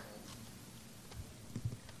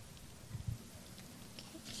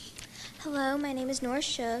 Hello, my name is Nora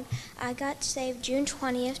Shug. I got saved June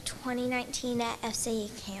 20th, 2019 at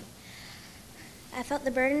FCE camp. I felt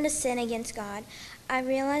the burden to sin against God. I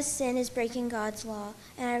realized sin is breaking God's law,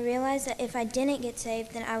 and I realized that if I didn't get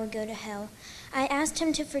saved, then I would go to hell. I asked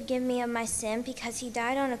him to forgive me of my sin because he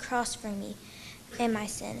died on a cross for me and my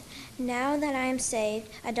sin. Now that I am saved,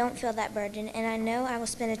 I don't feel that burden, and I know I will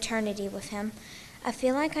spend eternity with him. I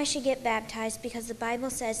feel like I should get baptized because the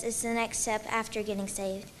Bible says it's the next step after getting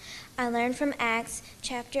saved. I learned from Acts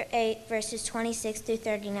chapter 8, verses 26 through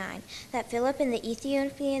 39, that Philip and the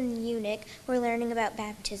Ethiopian eunuch were learning about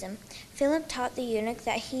baptism. Philip taught the eunuch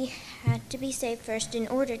that he had to be saved first in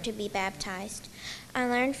order to be baptized. I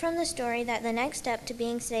learned from the story that the next step to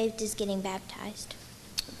being saved is getting baptized.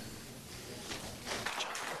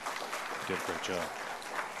 You did a great job.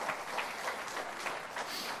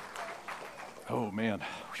 Oh, man.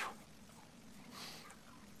 Whew.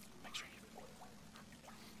 Make sure you...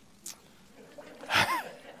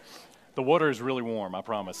 The water is really warm, I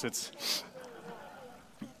promise.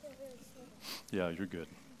 Yeah, you're good.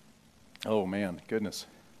 Oh, man, goodness.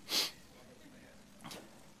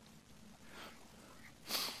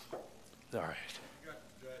 All right.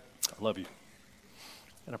 I love you.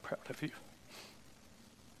 And I'm proud of you.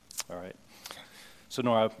 All right. So,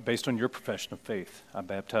 Nora, based on your profession of faith, I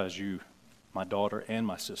baptize you, my daughter, and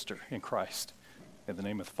my sister in Christ, in the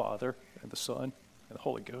name of the Father, and the Son, and the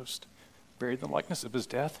Holy Ghost, buried in the likeness of his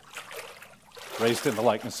death, raised in the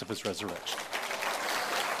likeness of his resurrection.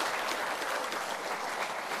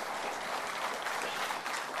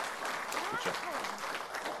 Good job.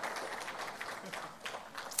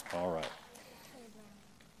 All right.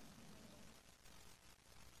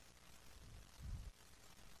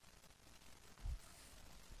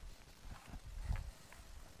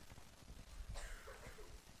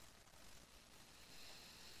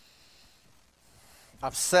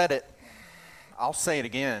 I've said it. I'll say it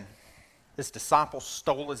again. His disciples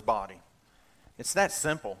stole his body. It's that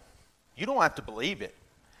simple. You don't have to believe it.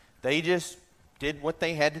 They just did what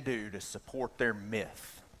they had to do to support their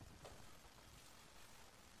myth.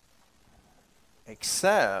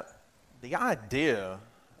 Except the idea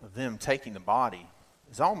of them taking the body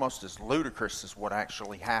is almost as ludicrous as what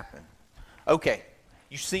actually happened. Okay,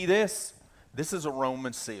 you see this? This is a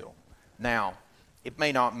Roman seal. Now, it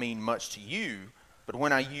may not mean much to you, but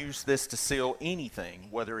when I use this to seal anything,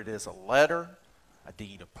 whether it is a letter, a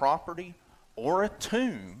deed of property, or a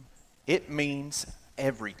tomb, it means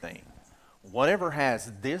everything. Whatever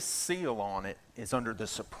has this seal on it is under the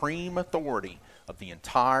supreme authority of the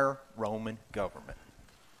entire Roman government.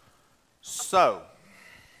 So,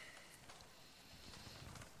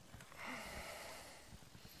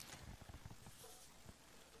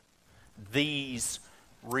 these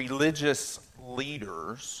religious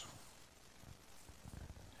leaders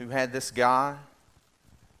who had this guy,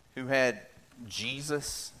 who had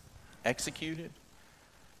Jesus executed,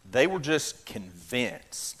 they were just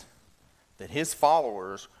convinced that his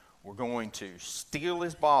followers were going to steal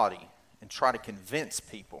his body and try to convince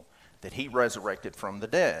people that he resurrected from the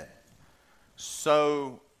dead.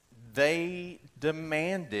 So they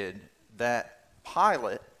demanded that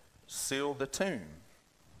Pilate seal the tomb.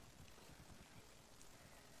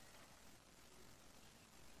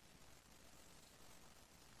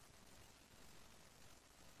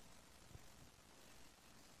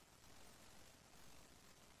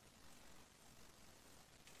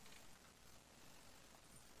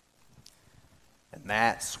 And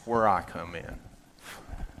that's where I come in.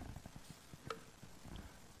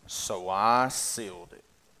 So I sealed it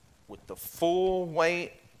with the full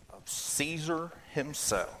weight of Caesar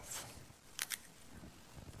himself.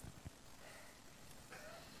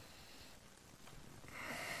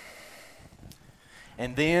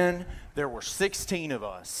 And then there were 16 of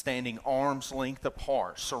us standing arm's length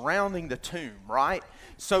apart, surrounding the tomb, right?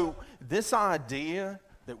 So this idea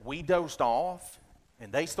that we dozed off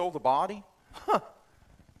and they stole the body,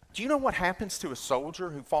 do you know what happens to a soldier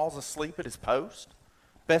who falls asleep at his post?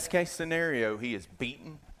 Best case scenario, he is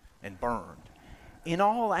beaten and burned. In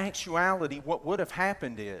all actuality, what would have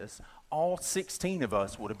happened is all 16 of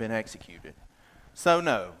us would have been executed. So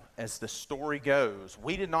no, as the story goes,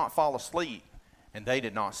 we did not fall asleep and they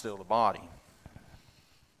did not steal the body.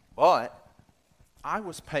 But I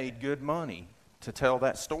was paid good money to tell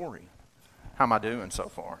that story. How am I doing so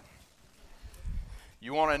far?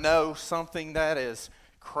 You want to know something that is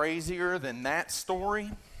crazier than that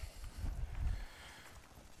story?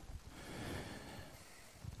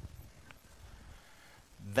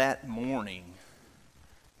 That morning,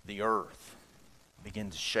 the earth began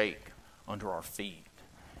to shake under our feet,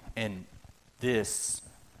 and this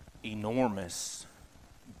enormous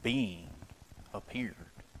being appeared.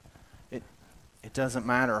 It doesn't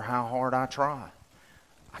matter how hard I try.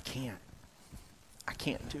 I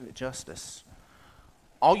can't do it justice.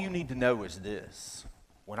 All you need to know is this.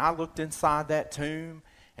 When I looked inside that tomb,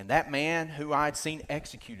 and that man who I had seen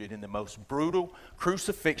executed in the most brutal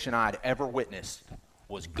crucifixion I had ever witnessed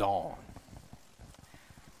was gone.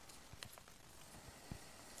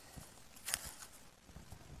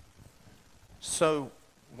 So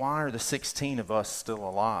why are the 16 of us still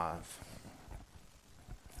alive?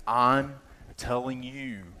 I'm telling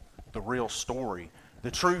you the real story.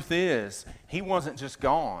 The truth is, he wasn't just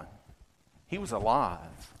gone. He was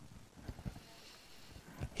alive.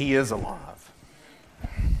 He is alive.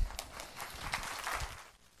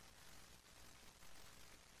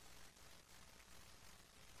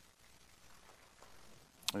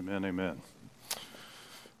 Amen, amen.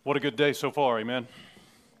 What a good day so far, amen.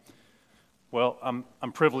 Well,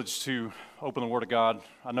 I'm privileged to open the Word of God.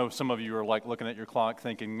 I know some of you are like looking at your clock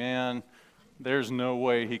thinking, man, there's no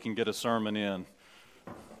way he can get a sermon in.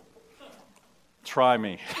 Try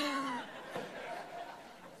me.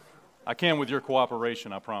 I can with your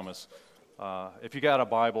cooperation, I promise. If you got a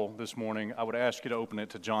Bible this morning, I would ask you to open it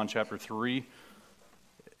to John chapter 3.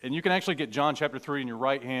 And you can actually get John chapter 3 in your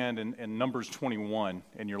right hand and Numbers 21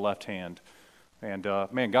 in your left hand. And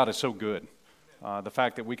man, God is so good. The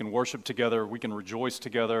fact that we can worship together, we can rejoice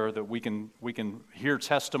together, that we can hear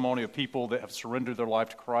testimony of people that have surrendered their life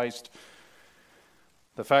to Christ.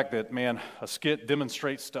 The fact that, man, a skit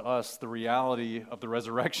demonstrates to us the reality of the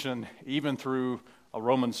resurrection, even through a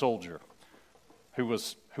Roman soldier who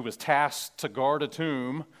was tasked to guard a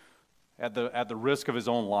tomb at the risk of his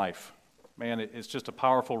own life. Man, it's just a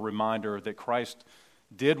powerful reminder that Christ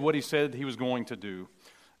did what he said he was going to do.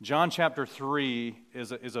 John chapter 3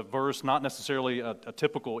 is a verse, not necessarily a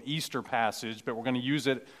typical Easter passage, but we're going to use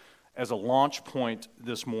it as a launch point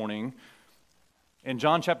this morning. In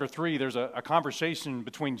John chapter 3, there's a conversation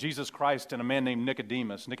between Jesus Christ and a man named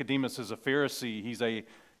Nicodemus. Nicodemus is a Pharisee.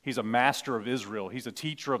 He's a master of Israel. He's a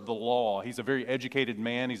teacher of the law. He's a very educated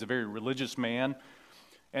man. He's a very religious man.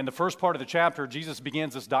 And the first part of the chapter, Jesus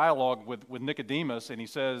begins this dialogue with Nicodemus, and he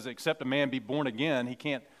says, except a man be born again, he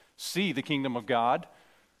can't see the kingdom of God.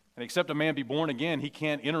 And except a man be born again, he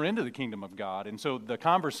can't enter into the kingdom of God. And so the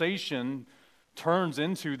conversation turns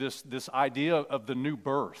into this idea of the new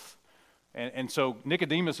birth. And so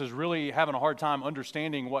Nicodemus is really having a hard time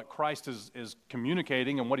understanding what Christ is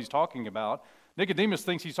communicating and what he's talking about. Nicodemus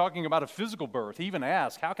thinks he's talking about a physical birth. He even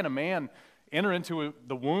asks, how can a man enter into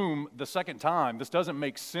the womb the second time? This doesn't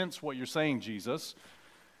make sense what you're saying, Jesus.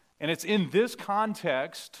 And it's in this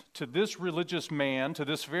context, to this religious man, to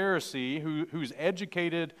this Pharisee who's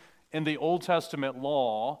educated in the Old Testament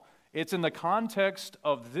law, it's in the context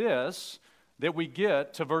of this that we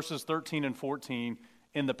get to verses 13 and 14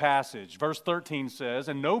 in the passage. Verse 13 says,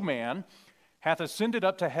 and no man hath ascended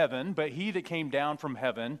up to heaven, but he that came down from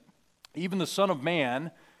heaven, even the Son of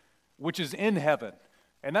Man, which is in heaven.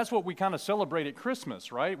 And that's what we kind of celebrate at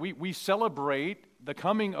Christmas, right? We celebrate the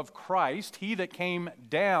coming of Christ, he that came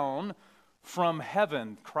down from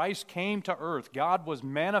heaven. Christ came to earth. God was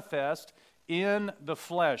manifest in the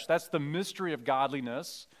flesh. That's the mystery of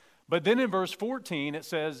godliness. But then in verse 14 it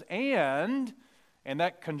says, and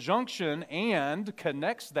that conjunction and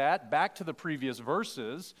connects that back to the previous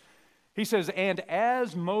verses. He says, and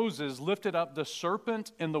as Moses lifted up the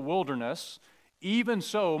serpent in the wilderness, even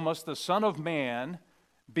so must the Son of Man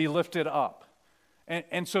be lifted up.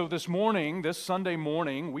 And so this morning, this Sunday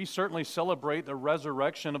morning, we certainly celebrate the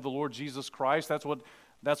resurrection of the Lord Jesus Christ. That's what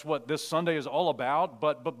That's what this Sunday is all about.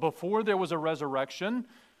 But before there was a resurrection,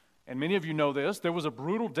 and many of you know this, there was a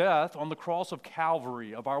brutal death on the cross of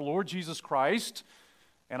Calvary of our Lord Jesus Christ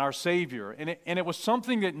and our Savior. And it was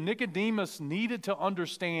something that Nicodemus needed to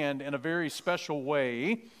understand in a very special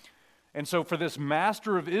way. And so for this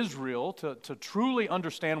master of Israel to truly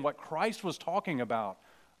understand what Christ was talking about,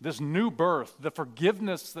 this new birth, the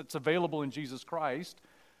forgiveness that's available in Jesus Christ,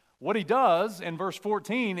 what he does in verse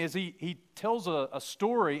 14 is he tells a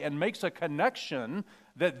story and makes a connection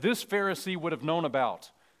that this Pharisee would have known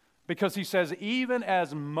about. Because he says, even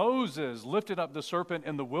as Moses lifted up the serpent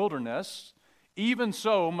in the wilderness, even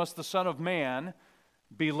so must the Son of Man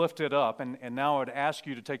be lifted up. And now I would ask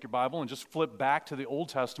you to take your Bible and just flip back to the Old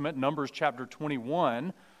Testament, Numbers chapter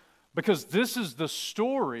 21, because this is the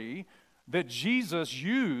story that Jesus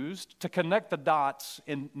used to connect the dots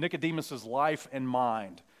in Nicodemus' life and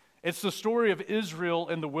mind. It's the story of Israel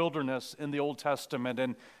in the wilderness in the Old Testament,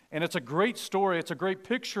 and it's a great story. It's a great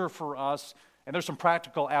picture for us, and there's some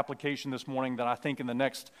practical application this morning that I think in the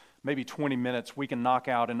next maybe 20 minutes we can knock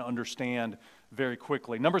out and understand very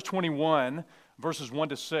quickly. Numbers 21, verses 1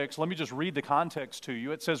 to 6. Let me just read the context to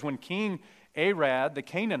you. It says, when King Arad the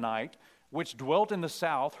Canaanite, which dwelt in the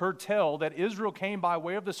south, heard tell that Israel came by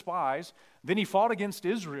way of the spies, then he fought against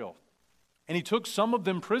Israel, and he took some of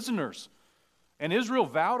them prisoners. And Israel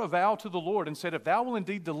vowed a vow to the Lord and said, if thou will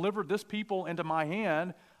indeed deliver this people into my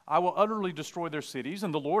hand, I will utterly destroy their cities.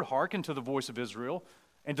 And the Lord hearkened to the voice of Israel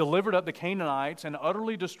and delivered up the Canaanites and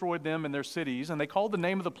utterly destroyed them and their cities. And they called the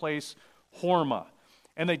name of the place Hormah.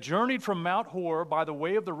 And they journeyed from Mount Hor by the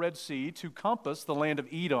way of the Red Sea to compass the land of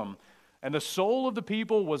Edom. And the soul of the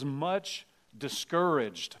people was much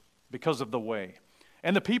discouraged because of the way.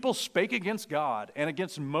 And the people spake against God and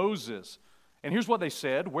against Moses. And here's what they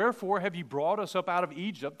said, wherefore have ye brought us up out of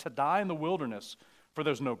Egypt to die in the wilderness? For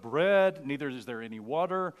there's no bread, neither is there any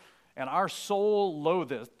water, and our soul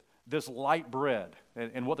loatheth this light bread.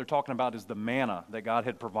 And what they're talking about is the manna that God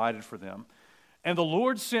had provided for them. And the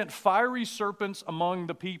Lord sent fiery serpents among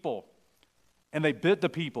the people, and they bit the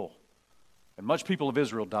people, and much people of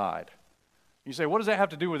Israel died. You say, what does that have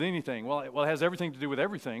to do with anything? Well, it has everything to do with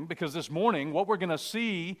everything, because this morning what we're going to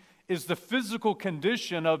see is the physical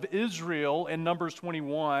condition of Israel in Numbers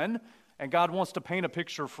 21, and God wants to paint a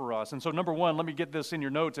picture for us. And so number one, let me get this in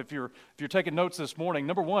your notes if you're taking notes this morning.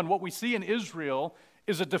 Number one, what we see in Israel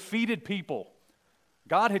is a defeated people.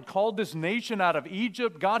 God had called this nation out of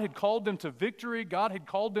Egypt. God had called them to victory. God had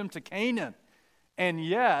called them to Canaan. And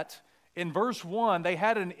yet, in verse 1, they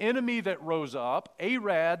had an enemy that rose up,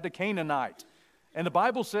 Arad the Canaanite. And the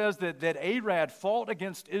Bible says that Arad fought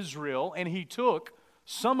against Israel, and he took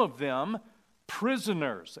some of them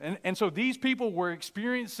prisoners. And so these people were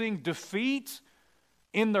experiencing defeat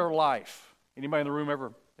in their life. Anybody in the room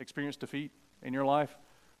ever experienced defeat in your life?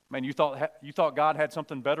 Man, you thought God had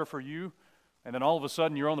something better for you, and then all of a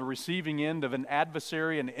sudden you're on the receiving end of an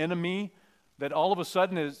adversary, an enemy, that all of a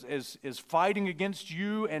sudden is fighting against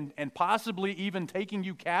you and possibly even taking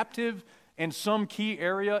you captive in some key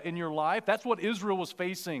area in your life. That's what Israel was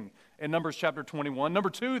facing in Numbers chapter 21. Number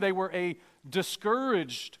two, they were a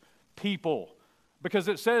discouraged people, because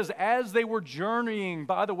it says as they were journeying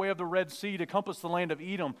by the way of the Red Sea to compass the land of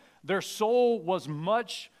Edom, their soul was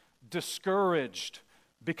much discouraged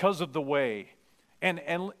because of the way. And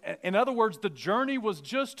in other words, the journey was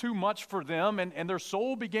just too much for them, and their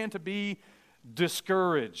soul began to be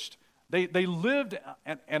discouraged. They lived,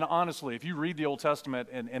 and honestly, if you read the Old Testament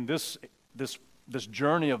and this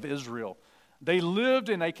journey of Israel, they lived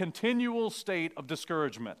in a continual state of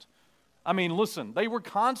discouragement. I mean, listen, they were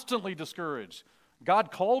constantly discouraged.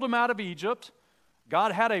 God called them out of Egypt.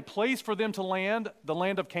 God had a place for them to land, the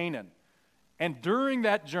land of Canaan. And during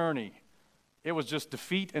that journey, it was just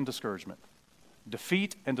defeat and discouragement.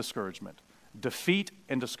 Defeat and discouragement. Defeat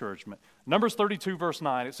and discouragement. Numbers 32, verse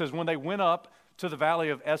 9, it says, when they went up to the valley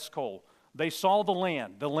of Eshcol, they saw the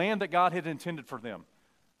land that God had intended for them.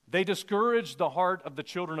 They discouraged the heart of the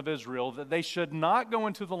children of Israel that they should not go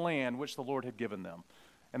into the land which the Lord had given them.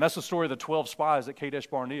 And that's the story of the 12 spies at Kadesh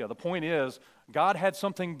Barnea. The point is, God had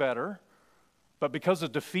something better, but because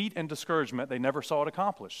of defeat and discouragement, they never saw it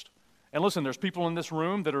accomplished. And listen, there's people in this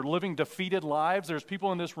room that are living defeated lives. There's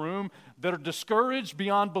people in this room that are discouraged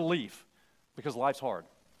beyond belief because life's hard.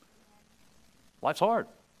 Life's hard.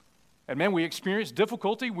 And man, we experience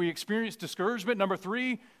difficulty. We experience discouragement. Number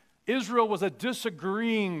three, Israel was a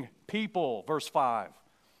disagreeing people, verse 5.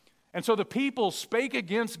 And so the people spake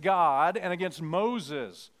against God and against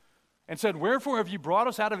Moses and said, wherefore have you brought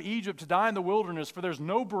us out of Egypt to die in the wilderness? For there's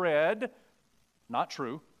no bread. Not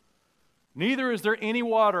true. Neither is there any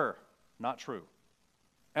water. Not true.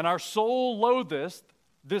 And our soul loatheth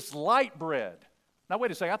this light bread. Now,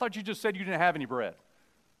 wait a second. I thought you just said you didn't have any bread.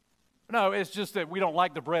 No, it's just that we don't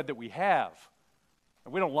like the bread that we have.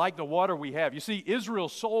 We don't like the water we have. You see,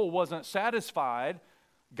 Israel's soul wasn't satisfied.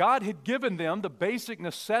 God had given them the basic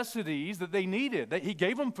necessities that they needed. He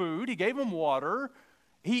gave them food. He gave them water.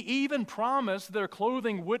 He even promised their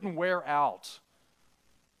clothing wouldn't wear out.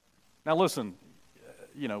 Now, listen,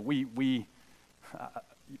 you know,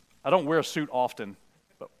 I don't wear a suit often,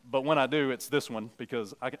 but when I do, it's this one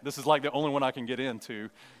because this is like the only one I can get into.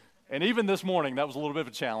 And even this morning, that was a little bit of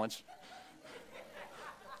a challenge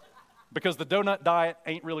because the donut diet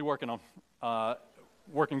ain't really working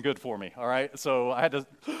good for me, all right? So I had to,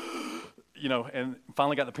 you know, and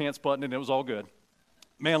finally got the pants buttoned and it was all good.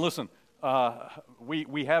 Man, listen,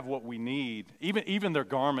 we have what we need. Even their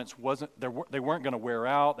garments they weren't going to wear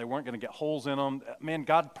out. They weren't going to get holes in them. Man,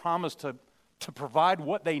 God promised to provide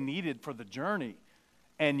what they needed for the journey.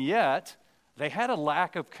 And yet, they had a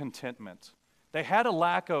lack of contentment. They had a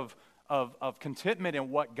lack of contentment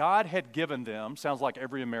in what God had given them. Sounds like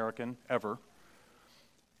every American ever.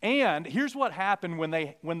 And here's what happened when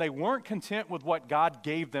they weren't content with what God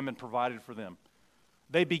gave them and provided for them.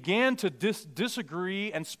 They began to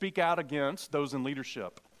disagree and speak out against those in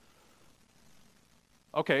leadership.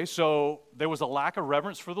 Okay, so there was a lack of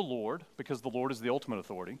reverence for the Lord because the Lord is the ultimate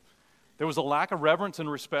authority. There was a lack of reverence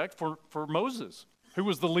and respect for Moses, who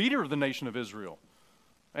was the leader of the nation of Israel.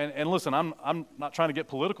 And listen, I'm not trying to get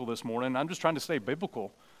political this morning. I'm just trying to stay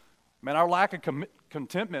biblical. Man, our lack of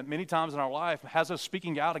contentment many times in our life has us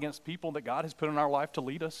speaking out against people that God has put in our life to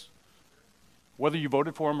lead us, whether you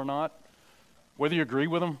voted for them or not, whether you agree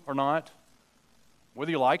with them or not, whether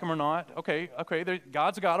you like them or not. Okay,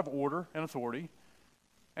 God's a God of order and authority.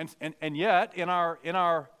 And yet, in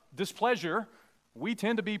our displeasure, we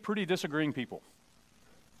tend to be pretty disagreeing people.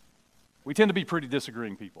 We tend to be pretty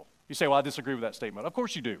disagreeing people. You say, well, I disagree with that statement. Of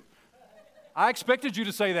course you do. I expected you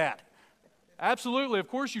to say that. Absolutely, of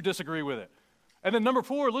course you disagree with it. And then number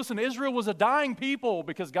 4, listen, Israel was a dying people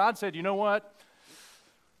because God said, you know what?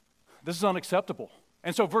 This is unacceptable.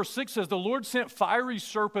 And so verse 6 says, the Lord sent fiery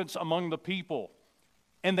serpents among the people,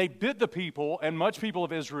 and they bit the people, and much people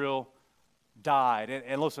of Israel died.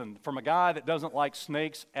 And listen, from a guy that doesn't like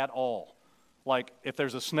snakes at all, like if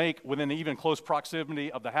there's a snake within even close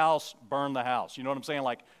proximity of the house, burn the house. You know what I'm saying?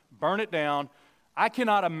 Like burn it down. I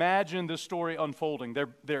cannot imagine this story unfolding.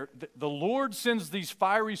 The Lord sends these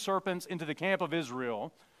fiery serpents into the camp of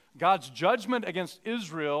Israel. God's judgment against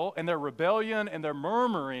Israel and their rebellion and their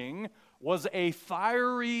murmuring was a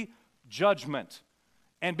fiery judgment.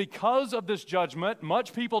 And because of this judgment,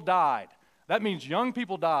 much people died. That means young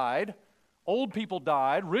people died, old people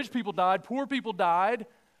died, rich people died, poor people died,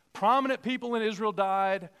 prominent people in Israel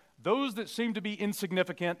died. Those that seemed to be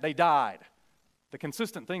insignificant, they died. The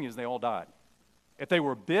consistent thing is they all died. If they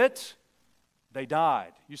were bit, they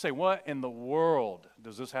died. You say, what in the world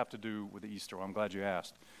does this have to do with Easter? Well, I'm glad you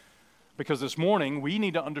asked. Because this morning, we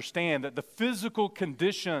need to understand that the physical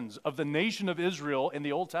conditions of the nation of Israel in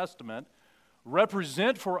the Old Testament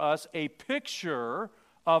represent for us a picture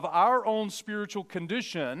of our own spiritual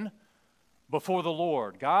condition before the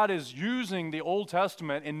Lord. God is using the Old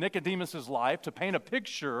Testament in Nicodemus' life to paint a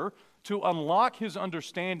picture to unlock his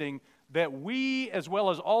understanding that we, as well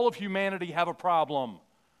as all of humanity, have a problem.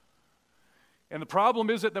 And the problem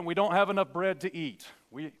isn't that we don't have enough bread to eat.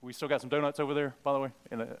 We still got some donuts over there, by the way.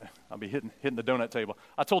 And I'll be hitting the donut table.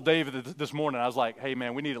 I told David this morning, I was like, hey,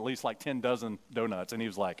 man, we need at least like 10 dozen donuts. And he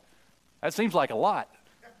was like, that seems like a lot.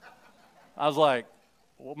 I was like,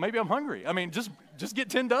 well, maybe I'm hungry. I mean, just get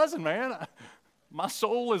 10 dozen, man. My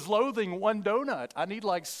soul is loathing one donut. I need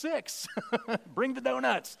like 6. Bring the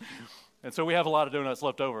donuts. And so we have a lot of donuts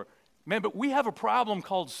left over. Man, but we have a problem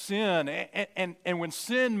called sin. And when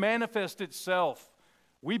sin manifests itself,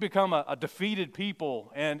 we become a defeated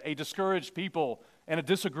people and a discouraged people and a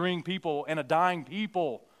disagreeing people and a dying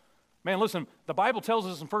people. Man, listen, the Bible tells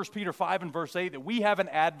us in 1 Peter 5 and verse 8 that we have an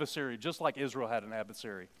adversary, just like Israel had an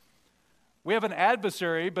adversary. We have an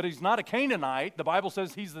adversary, but he's not a Canaanite. The Bible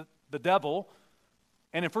says he's the devil.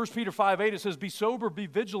 And in 1 Peter 5:8 it says, be sober, be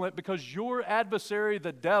vigilant, because your adversary,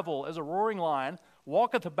 the devil, as a roaring lion,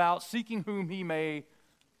 walketh about seeking whom he may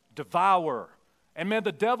devour. And man,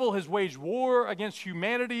 the devil has waged war against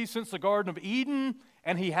humanity since the Garden of Eden,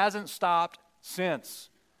 and he hasn't stopped since.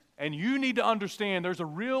 And you need to understand there's a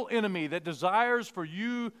real enemy that desires for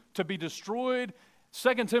you to be destroyed.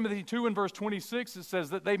 2 Timothy 2 and verse 26, it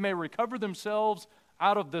says that they may recover themselves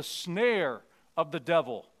out of the snare of the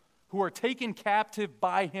devil, who are taken captive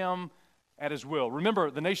by him at his will.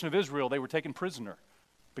 Remember, the nation of Israel, they were taken prisoner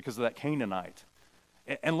because of that Canaanite.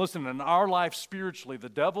 And listen, in our life spiritually, the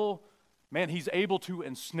devil man, he's able to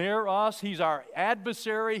ensnare us. He's our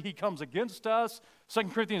adversary. He comes against us.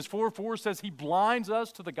 2 Corinthians 4:4 says he blinds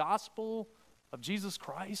us to the gospel of Jesus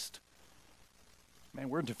Christ. Man,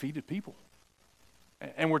 we're defeated people.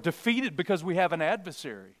 And we're defeated because we have an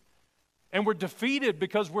adversary. And we're defeated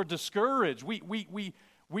because we're discouraged. We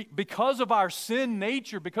because of our sin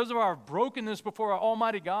nature, because of our brokenness before our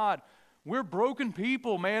Almighty God, we're broken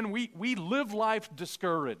people, man. We live life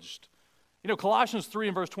discouraged. You know, Colossians 3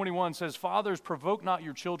 and verse 21 says, "Fathers, provoke not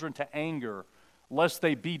your children to anger, lest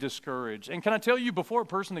they be discouraged." And can I tell you, before a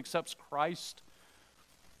person accepts Christ,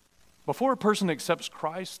 they're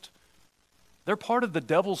part of the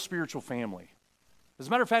devil's spiritual family. As a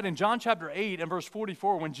matter of fact, in John chapter 8 and verse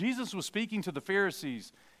 44, when Jesus was speaking to the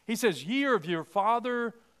Pharisees, he says, "Ye are of your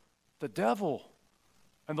father, the devil,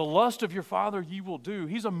 and the lust of your father ye will do."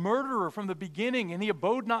 He's a murderer from the beginning, and he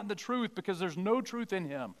abode not in the truth, because there's no truth in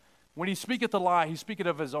him. When he speaketh a lie, he speaketh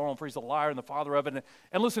of his own, for he's a liar and the father of it.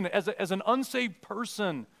 And listen, as an unsaved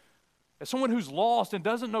person, as someone who's lost and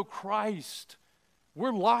doesn't know Christ,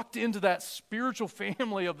 we're locked into that spiritual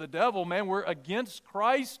family of the devil, man. We're against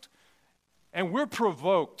Christ, and we're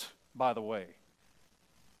provoked, by the way,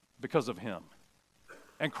 because of him.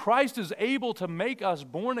 And Christ is able to make us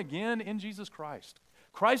born again in Jesus Christ.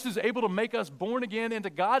 Christ is able to make us born again into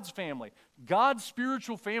God's family, God's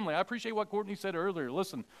spiritual family. I appreciate what Courtney said earlier.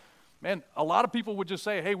 Listen, man, a lot of people would just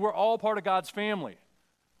say, hey, we're all part of God's family.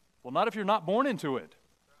 Well, not if you're not born into it.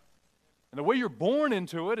 And the way you're born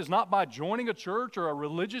into it is not by joining a church or a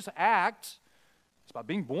religious act. It's by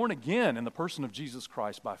being born again in the person of Jesus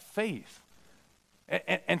Christ by faith.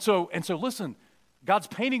 And so listen, God's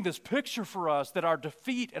painting this picture for us that our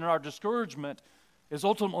defeat and our discouragement is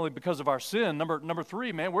ultimately because of our sin. Number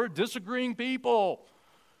three, man, we're disagreeing people.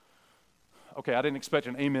 Okay, I didn't expect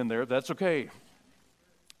an amen there. That's okay.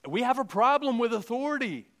 We have a problem with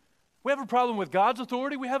authority. We have a problem with God's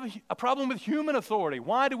authority. We have a problem with human authority.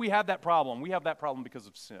 Why do we have that problem? We have that problem because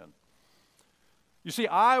of sin. You see,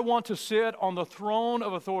 I want to sit on the throne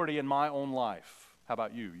of authority in my own life. How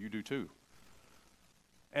about you? You do too.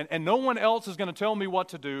 And no one else is going to tell me what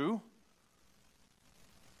to do,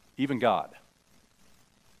 even God.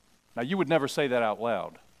 Now, you would never say that out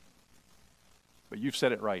loud, but you've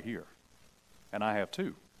said it right here, and I have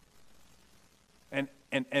too.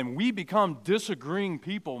 And we become disagreeing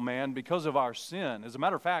people, man, because of our sin. As a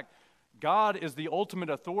matter of fact, God is the ultimate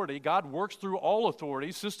authority. God works through all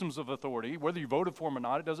authority, systems of authority. Whether you voted for him or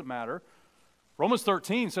not, it doesn't matter. Romans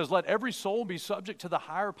 13 says, "Let every soul be subject to the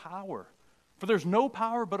higher power. For there's no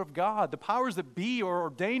power but of God. The powers that be are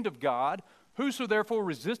ordained of God. Whoso therefore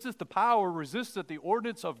resisteth the power resisteth the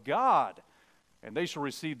ordinance of God, and they shall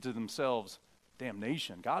receive to themselves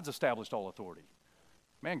damnation." God's established all authority.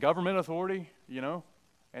 Man, government authority, you know,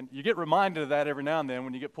 and you get reminded of that every now and then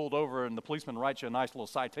when you get pulled over and the policeman writes you a nice little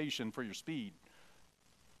citation for your speed.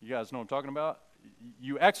 You guys know what I'm talking about?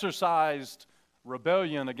 You exercised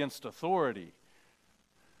rebellion against authority.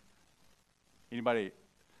 Anybody?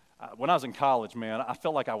 When I was in college, man, I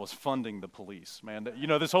felt like I was funding the police, man. You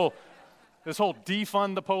know, this whole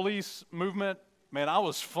defund the police movement, man, I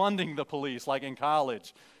was funding the police like in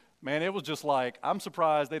college. Man, it was just like, I'm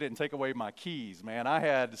surprised they didn't take away my keys, man. I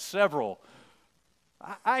had several.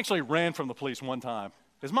 I actually ran from the police one time.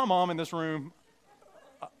 Is my mom in this room?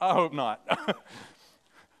 I hope not.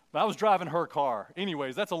 I was driving her car.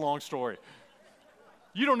 Anyways, that's a long story.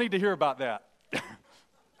 You don't need to hear about that.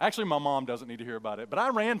 Actually, my mom doesn't need to hear about it. But I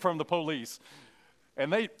ran from the police.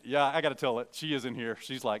 And I got to tell it. She is in here.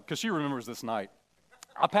 She's like, because she remembers this night.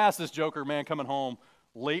 I passed this joker, man, coming home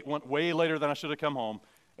late, went way later than I should have come home.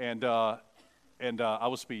 And I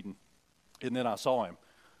was speeding. And then I saw him.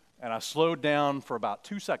 And I slowed down for about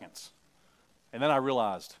 2 seconds. And then I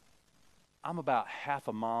realized, I'm about half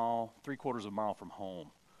a mile, 3/4 of a mile from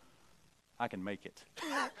home. I can make it.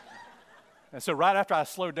 And so right after I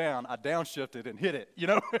slowed down, I downshifted and hit it, you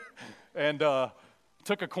know. And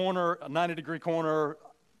took a corner, a 90-degree corner,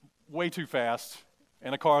 way too fast,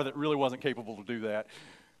 in a car that really wasn't capable to do that.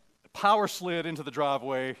 Power slid into the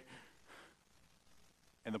driveway,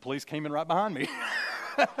 and the police came in right behind me.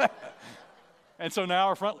 And so now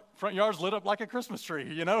our front yard's lit up like a Christmas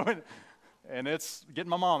tree, you know, and it's getting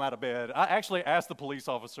my mom out of bed. I actually asked the police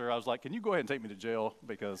officer, I was like, can you go ahead and take me to jail,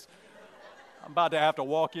 because I'm about to have to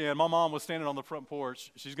walk in. My mom was standing on the front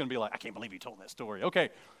porch. She's going to be like, I can't believe you told that story. Okay.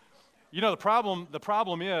 You know, the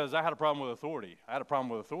problem is I had a problem with authority. I had a problem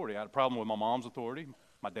with my mom's authority,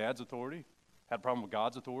 my dad's authority. Had a problem with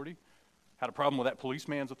God's authority. Had a problem with that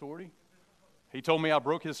policeman's authority. He told me I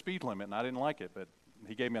broke his speed limit, and I didn't like it, but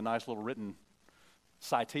he gave me a nice little written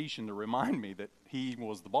citation to remind me that he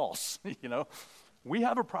was the boss, you know. We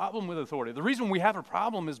have a problem with authority. The reason we have a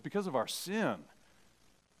problem is because of our sin.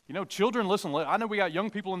 You know, children, listen, I know we got young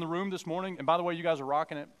people in the room this morning, and by the way, you guys are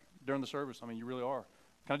rocking it during the service. I mean, you really are.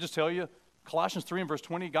 Can I just tell you, Colossians 3 and verse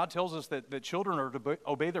 20, God tells us that children are to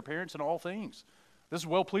obey their parents in all things. This is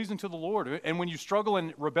well-pleasing to the Lord. And when you struggle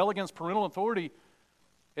and rebel against parental authority,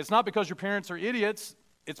 it's not because your parents are idiots.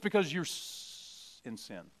 It's because you're in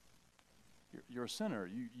sin. You're a sinner.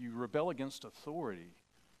 You rebel against authority.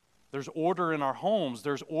 There's order in our homes.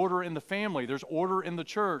 There's order in the family. There's order in the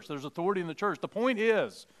church. There's authority in the church. The point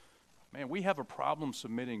is, man, we have a problem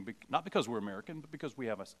submitting, not because we're American, but because we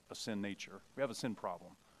have a sin nature. We have a sin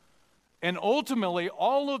problem. And ultimately,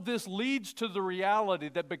 all of this leads to the reality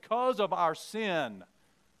that because of our sin,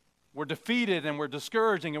 we're defeated and we're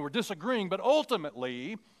discouraging and we're disagreeing, but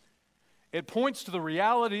ultimately, it points to the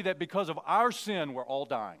reality that because of our sin, we're all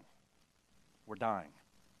dying. We're dying.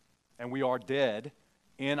 And we are dead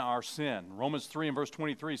in our sin. Romans 3 and verse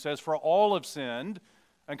 23 says, "For all have sinned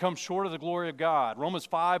and come short of the glory of God." Romans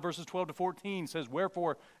 5 verses 12 to 14 says,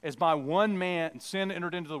 "Wherefore, as by one man sin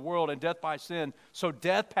entered into the world, and death by sin, so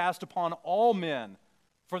death passed upon all men,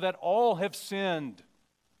 for that all have sinned."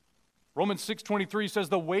 Romans 6:23 says,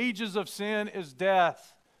 "The wages of sin is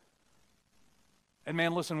death." And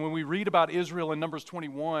man, listen, when we read about Israel in Numbers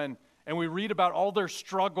 21, and we read about all their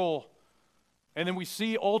struggle, and then we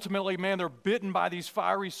see ultimately, man, they're bitten by these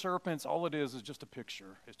fiery serpents, all it is just a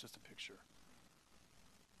picture. It's just a picture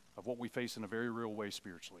of what we face in a very real way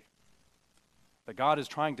spiritually. That God is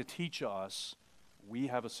trying to teach us we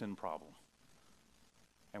have a sin problem,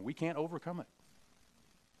 and we can't overcome it.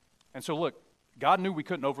 And so look, God knew we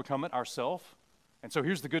couldn't overcome it ourselves, and so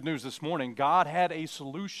here's the good news this morning. God had a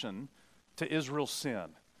solution to Israel's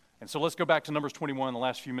sin. And so let's go back to Numbers 21 in the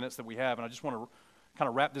last few minutes that we have, and I just want to kind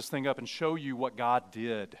of wrap this thing up and show you what God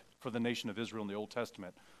did for the nation of Israel in the Old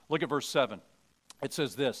Testament. Look at verse 7. It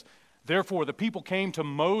says this, "Therefore the people came to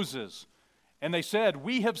Moses, and they said,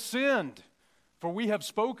 'We have sinned, for we have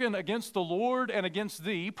spoken against the Lord and against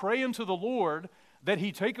thee. Pray unto the Lord that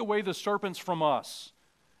he take away the serpents from us.'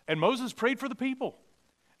 And Moses prayed for the people.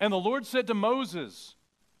 And the Lord said to Moses,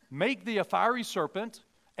 'Make thee a fiery serpent,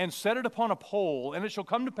 and set it upon a pole, and it shall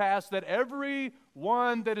come to pass that every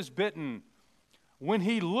one that is bitten, when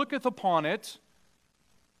he looketh upon it,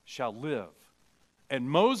 shall live.' And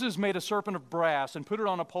Moses made a serpent of brass and put it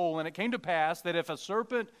on a pole, and it came to pass that if a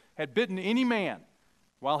serpent had bitten any man,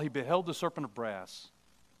 while he beheld the serpent of brass,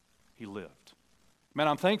 he lived." Man,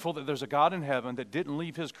 I'm thankful that there's a God in heaven that didn't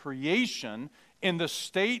leave his creation in the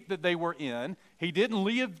state that they were in. He didn't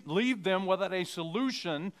leave them without a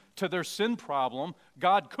solution to their sin problem.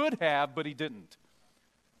 God could have, but he didn't,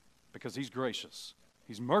 because he's gracious.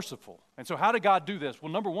 He's merciful. And so how did God do this?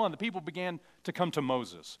 Well, number one, the people began to come to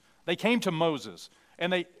Moses. They came to Moses.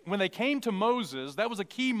 And when they came to Moses, that was a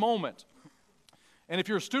key moment. And if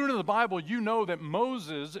you're a student of the Bible, you know that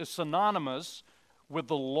Moses is synonymous with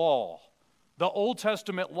the law, the Old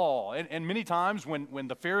Testament law. And many times when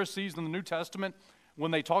the Pharisees in the New Testament,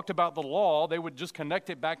 when they talked about the law, they would just connect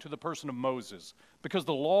it back to the person of Moses, because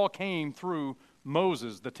the law came through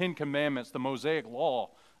Moses, the Ten Commandments, the Mosaic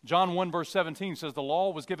law. John 1 verse 17 says the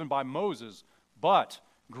law was given by Moses, but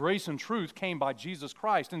grace and truth came by Jesus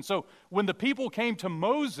Christ. And so when the people came to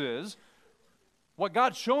Moses, what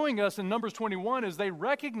God's showing us in Numbers 21 is they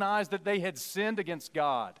recognized that they had sinned against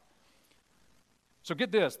God. So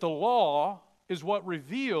get this, the law is what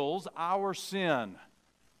reveals our sin.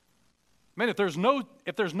 Man, if there's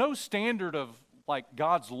no standard of like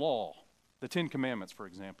God's law, the Ten Commandments, for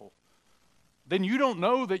example, then you don't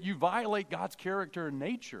know that you violate God's character and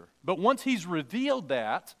nature. But once he's revealed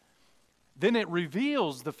that, then it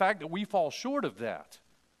reveals the fact that we fall short of that.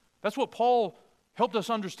 That's what Paul helped us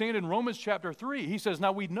understand in Romans chapter 3. He says,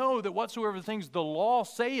 "Now we know that whatsoever things the law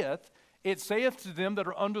saith, it saith to them that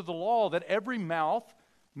are under the law, that every mouth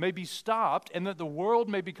may be stopped, and that the world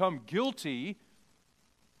may become guilty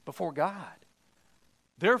before God.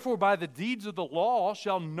 Therefore, by the deeds of the law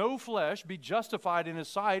shall no flesh be justified in his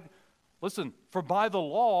sight." Listen, for by the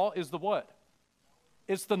law is the what?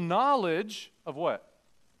 It's the knowledge of what?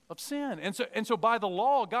 Of sin. And so by the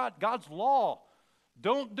law, God's law,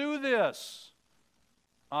 don't do this.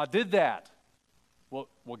 I did that. Well,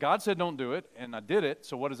 God said don't do it, and I did it,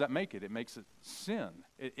 so what does that make it? It makes it sin.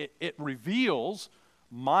 It reveals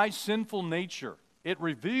my sinful nature. It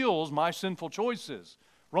reveals my sinful choices.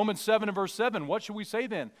 Romans 7 and verse 7, what should we say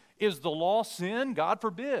then? Is the law sin? God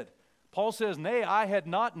forbid. Paul says, "Nay, I had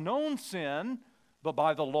not known sin, but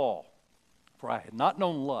by the law. For I had not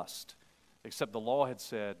known lust, except the law had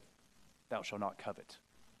said, thou shalt not covet."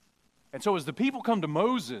 And so as the people come to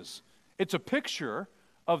Moses, it's a picture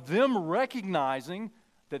of them recognizing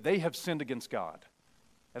that they have sinned against God.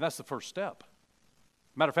 And that's the first step.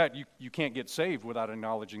 Matter of fact, you can't get saved without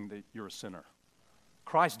acknowledging that you're a sinner.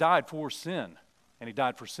 Christ died for sin, and he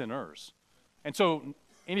died for sinners. And so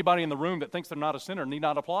anybody in the room that thinks they're not a sinner need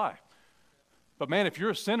not apply. But man, if you're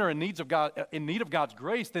a sinner in need of God's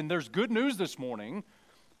grace, then there's good news this morning,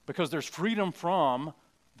 because there's freedom from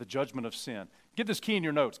the judgment of sin. Get this key in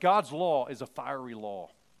your notes. God's law is a fiery law.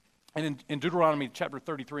 And in Deuteronomy chapter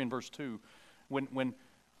 33 and verse 2,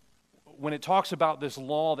 when it talks about this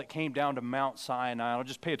law that came down to Mount Sinai, I'll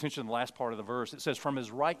just pay attention to the last part of the verse. It says, from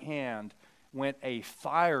his right hand went a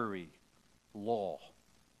fiery law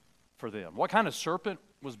for them. What kind of serpent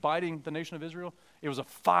was biting the nation of Israel? It was a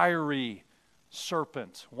fiery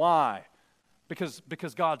serpent. Why? Because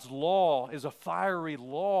God's law is a fiery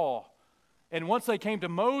law. And once they came to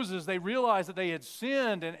Moses, they realized that they had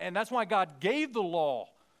sinned, and that's why God gave the law,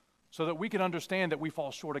 so that we can understand that we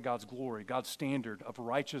fall short of God's glory, God's standard of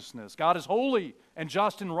righteousness. God is holy and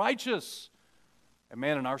just and righteous. And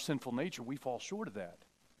man, in our sinful nature, we fall short of that.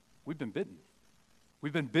 We've been bitten.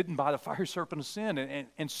 We've been bitten by the fiery serpent of sin,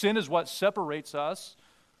 and sin is what separates us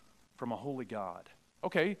from a holy God.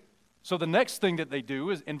 Okay, so the next thing that they do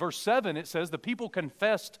is in verse 7, it says the people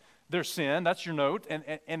confessed their sin. That's your note.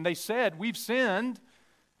 And they said, we've sinned.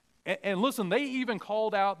 And listen, they even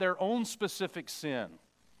called out their own specific sin.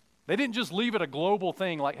 They didn't just leave it a global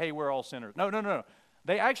thing like, hey, we're all sinners. No.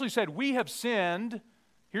 They actually said, we have sinned.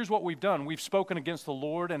 Here's what we've done. We've spoken against the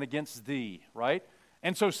Lord and against thee, right?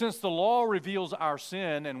 And so since the law reveals our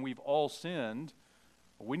sin and we've all sinned,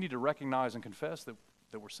 we need to recognize and confess that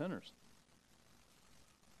we're sinners.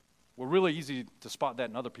 We're really easy to spot that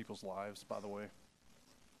in other people's lives, by the way.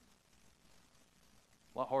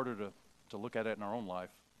 A lot harder to look at it in our own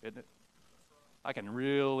life, isn't it? I can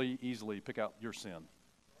really easily pick out your sin.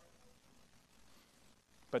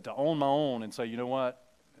 But to own my own and say, you know what?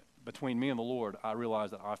 Between me and the Lord, I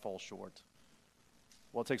realize that I fall short.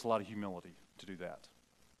 Well, it takes a lot of humility to do that.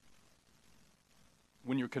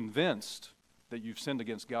 When you're convinced that you've sinned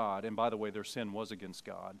against God, and by the way, their sin was against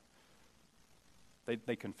God,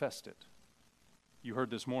 they confessed it. You heard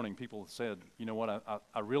this morning, people said, you know what,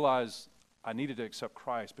 I realize I needed to accept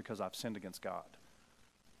Christ because I've sinned against God.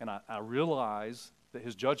 And I realize that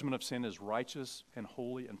his judgment of sin is righteous and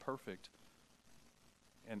holy and perfect.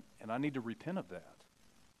 And I need to repent of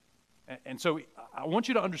that. And so I want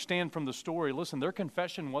you to understand from the story, listen, their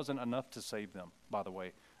confession wasn't enough to save them, by the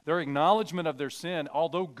way. Their acknowledgement of their sin,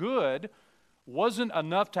 although good, wasn't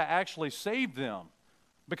enough to actually save them.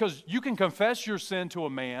 Because you can confess your sin to a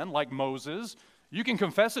man like Moses. You can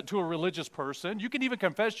confess it to a religious person. You can even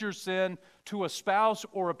confess your sin to a spouse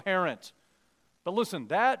or a parent. But listen,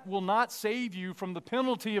 that will not save you from the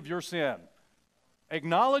penalty of your sin.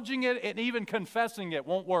 Acknowledging it and even confessing it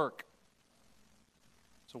won't work.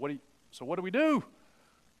 So what do we do?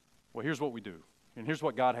 Well, here's what we do. And here's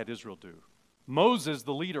what God had Israel do. Moses,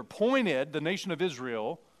 the leader, pointed the nation of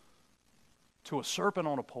Israel to a serpent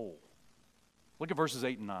on a pole. Look at verses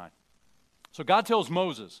 8 and 9. So God tells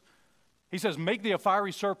Moses, he says, make thee a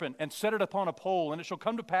fiery serpent and set it upon a pole, and it shall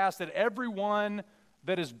come to pass that everyone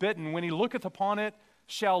that is bitten, when he looketh upon it,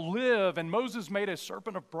 shall live. And Moses made a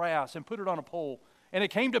serpent of brass and put it on a pole. And it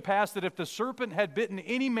came to pass that if the serpent had bitten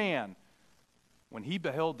any man, when he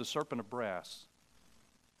beheld the serpent of brass,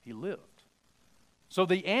 he lived. So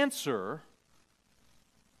the answer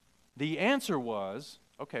was,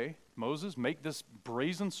 okay, Moses, make this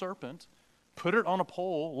brazen serpent, put it on a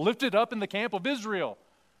pole, lift it up in the camp of Israel,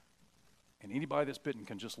 and anybody that's bitten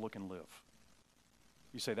can just look and live.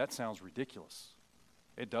 You say, that sounds ridiculous.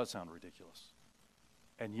 It does sound ridiculous.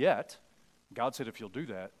 And yet, God said if you'll do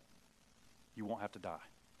that, you won't have to die.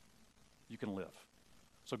 You can live.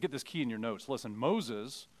 So get this key in your notes. Listen,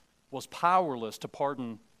 Moses was powerless to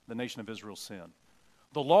pardon the nation of Israel's sin.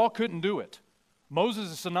 The law couldn't do it.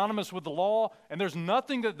 Moses is synonymous with the law, and there's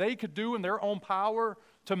nothing that they could do in their own power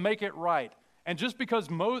to make it right. And just because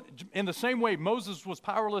in the same way Moses was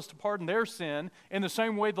powerless to pardon their sin, in the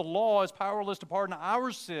same way the law is powerless to pardon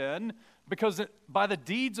our sin, because by the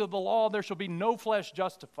deeds of the law there shall be no flesh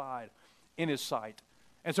justified in his sight.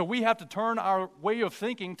 And so we have to turn our way of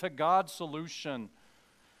thinking to God's solution.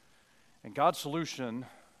 And God's solution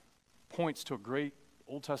points to a great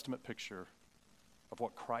Old Testament picture of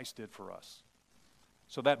what Christ did for us.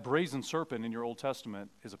 So that brazen serpent in your Old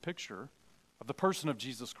Testament is a picture of the person of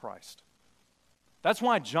Jesus Christ. That's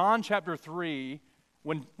why John chapter 3,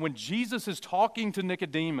 when Jesus is talking to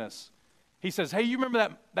Nicodemus, he says, hey, you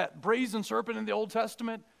remember that brazen serpent in the Old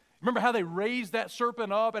Testament? Remember how they raised that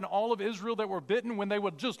serpent up and all of Israel that were bitten, when they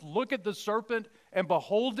would just look at the serpent and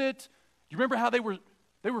behold it? You remember how they were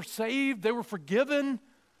They were saved. They were forgiven.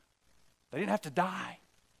 They didn't have to die.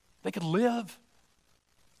 They could live.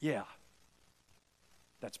 Yeah,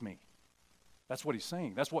 that's me. That's what he's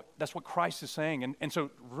saying. That's what Christ is saying. And so,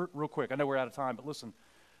 real quick, I know we're out of time, but listen.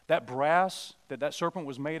 That brass that serpent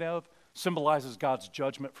was made of symbolizes God's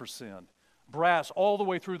judgment for sin. Brass, all the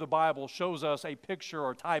way through the Bible, shows us a picture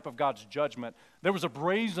or type of God's judgment. There was a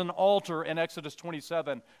brazen altar in Exodus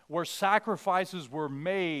 27 where sacrifices were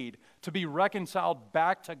made to be reconciled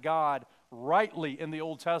back to God rightly in the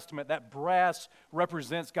Old Testament. That brass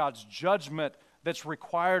represents God's judgment that's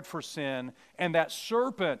required for sin, and that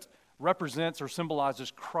serpent represents or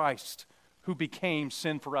symbolizes Christ who became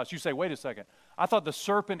sin for us. You say, wait a second, I thought the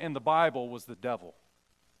serpent in the Bible was the devil.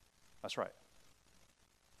 That's right.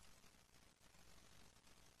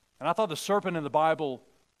 And I thought the serpent in the Bible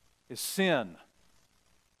is sin.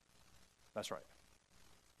 That's right.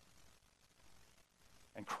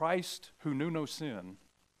 And Christ, who knew no sin,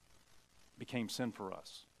 became sin for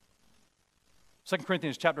us. 2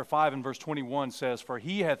 Corinthians chapter 5 and verse 21 says, "For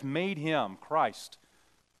he hath made him," Christ,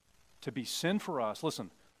 "to be sin for us,"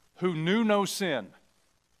 listen, "who knew no sin,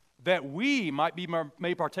 that we might be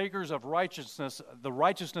made partakers of righteousness, the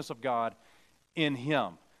righteousness of God in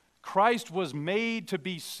him." Christ was made to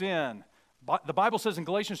be sin. The Bible says in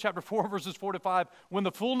Galatians chapter 4, verses 4 to 5, when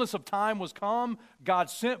the fullness of time was come,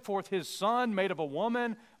 God sent forth his Son, made of a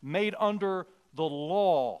woman, made under the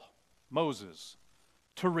law, Moses,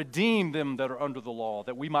 to redeem them that are under the law,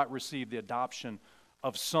 that we might receive the adoption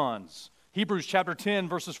of sons. Hebrews chapter 10,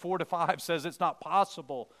 verses 4 to 5 says it's not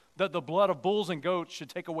possible that the blood of bulls and goats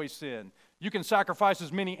should take away sin. You can sacrifice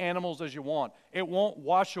as many animals as you want. It won't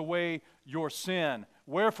wash away your sin.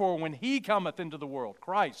 Wherefore, when he cometh into the world,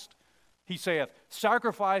 Christ, he saith,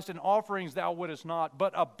 "Sacrifice and offerings thou wouldest not,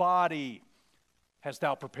 but a body hast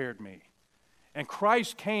thou prepared me." And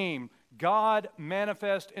Christ came, God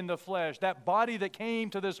manifest in the flesh. That body that came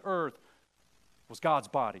to this earth was God's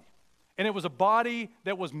body. And it was a body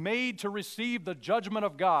that was made to receive the judgment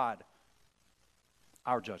of God,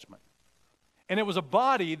 our judgment. And it was a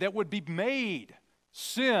body that would be made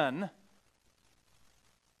sin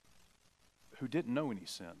who didn't know any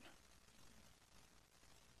sin.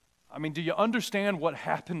 I mean, do you understand what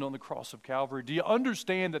happened on the cross of Calvary? Do you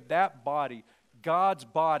understand that that body, God's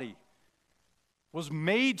body, was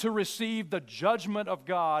made to receive the judgment of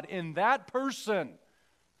God in that person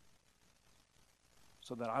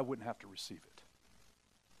so that I wouldn't have to receive it?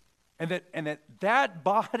 And that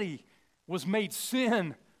body was made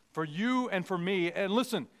sin for you and for me. And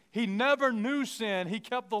listen, he never knew sin. He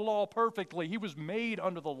kept the law perfectly. He was made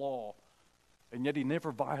under the law. And yet he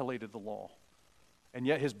never violated the law. And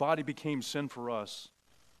yet his body became sin for us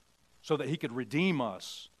so that he could redeem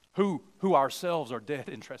us, who ourselves are dead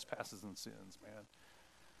in trespasses and sins, man.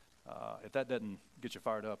 If that doesn't get you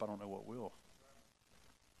fired up, I don't know what will.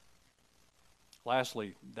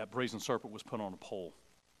 Lastly, that brazen serpent was put on a pole.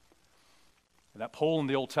 And that pole in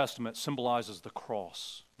the Old Testament symbolizes the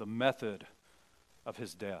cross, the method of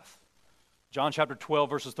his death. John chapter 12,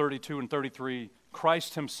 verses 32 and 33,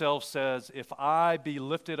 Christ himself says, "If I be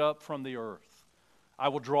lifted up from the earth, I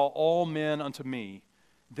will draw all men unto me."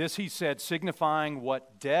 This he said, signifying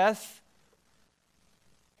what death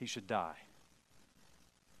he should die.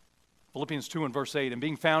 Philippians 2 and verse 8, "And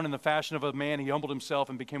being found in the fashion of a man, he humbled himself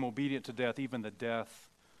and became obedient to death, even the death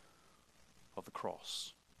of the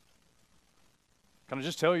cross." Can I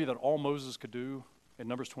just tell you that all Moses could do in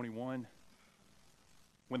Numbers 21,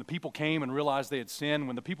 when the people came and realized they had sinned,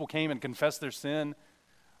 when the people came and confessed their sin,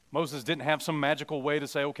 Moses didn't have some magical way to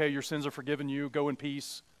say, okay, your sins are forgiven you, go in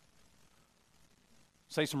peace.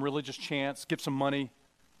 Say some religious chants, give some money.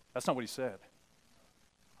 That's not what he said.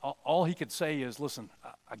 All he could say is, listen,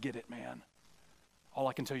 I get it, man. All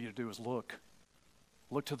I can tell you to do is look.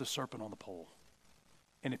 Look to the serpent on the pole.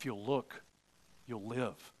 And if you'll look, you'll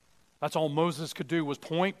live. That's all Moses could do, was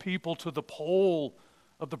point people to the pole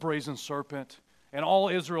of the brazen serpent. And all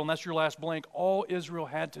Israel, and that's your last blank, all Israel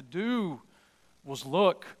had to do was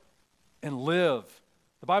look and live.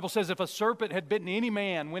 The Bible says if a serpent had bitten any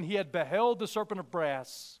man when he had beheld the serpent of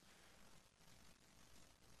brass,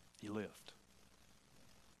 he lived.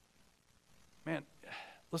 Man,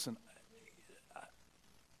 listen,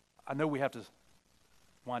 I know we have to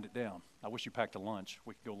wind it down. I wish you packed a lunch.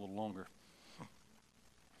 We could go a little longer.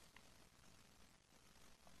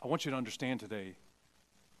 I want you to understand today,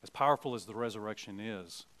 as powerful as the resurrection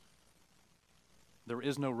is, there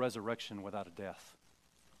is no resurrection without a death.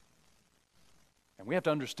 And we have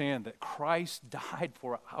to understand that Christ died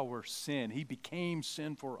for our sin. He became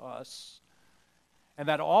sin for us. And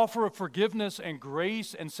that offer of forgiveness and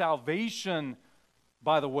grace and salvation,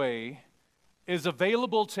 by the way, is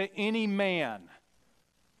available to any man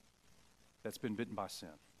that's been bitten by sin.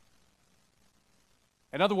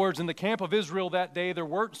 In other words, in the camp of Israel that day, there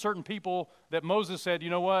weren't certain people that Moses said, you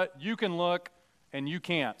know what, you can look and you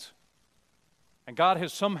can't. And God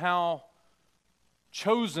has somehow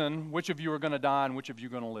chosen which of you are going to die and which of you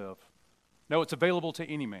are going to live. No, it's available to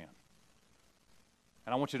any man.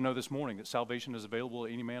 And I want you to know this morning that salvation is available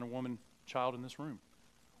to any man or woman, child in this room.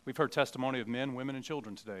 We've heard testimony of men, women, and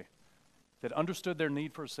children today that understood their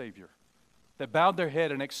need for a Savior, that bowed their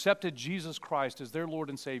head and accepted Jesus Christ as their Lord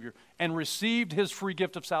and Savior and received His free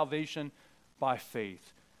gift of salvation by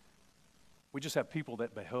faith. We just have people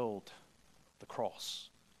that beheld the cross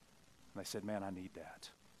and they said, man, I need that.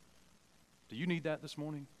 Do you need that this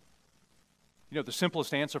morning? You know, the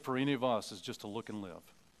simplest answer for any of us is just to look and live.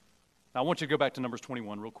 Now, I want you to go back to Numbers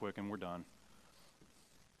 21 real quick, and we're done.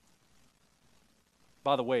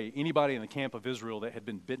 By the way, anybody in the camp of Israel that had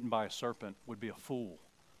been bitten by a serpent would be a fool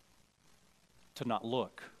to not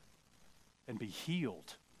look and be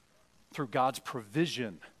healed through God's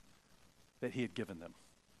provision that He had given them.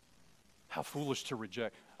 How foolish to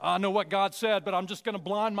reject. I know what God said, but I'm just going to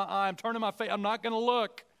blind my eye. I'm turning my face. I'm not going to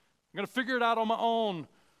look. I'm going to figure it out on my own.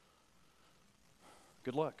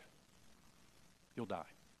 Good luck. You'll die.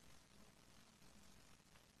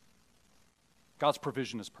 God's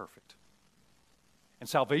provision is perfect. And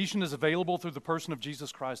salvation is available through the person of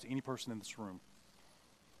Jesus Christ to any person in this room.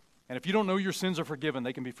 And if you don't know your sins are forgiven,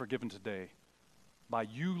 they can be forgiven today by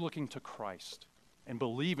you looking to Christ and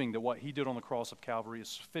believing that what He did on the cross of Calvary is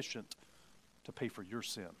sufficient to pay for your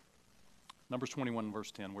sin. Numbers 21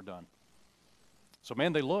 verse 10, we're done. So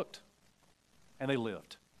man, they looked and they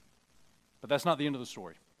lived. But that's not the end of the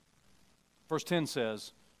story. Verse 10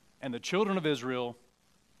 says, and the children of Israel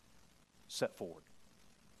set forward.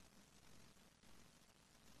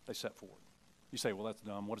 They set forward. You say, well, that's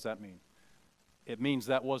dumb. What does that mean? It means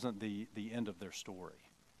that wasn't the end of their story.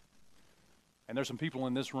 And there's some people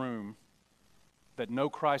in this room that know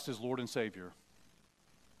Christ as Lord and Savior,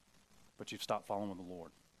 but you've stopped following the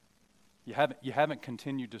Lord. You haven't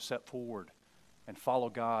continued to set forward and follow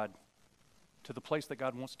God to the place that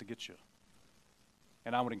God wants to get you.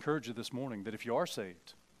 And I would encourage you this morning that if you are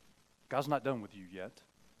saved, God's not done with you yet.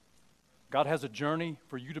 God has a journey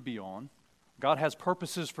for you to be on. God has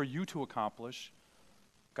purposes for you to accomplish.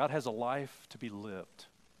 God has a life to be lived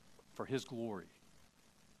for His glory.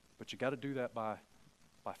 But you got to do that by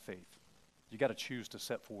faith. You got to choose to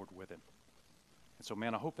set forward with Him. And so,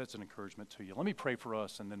 man, I hope that's an encouragement to you. Let me pray for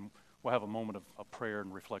us, and then we'll have a moment of prayer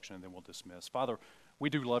and reflection, and then we'll dismiss. Father, we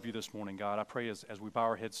do love you this morning, God. I pray as we bow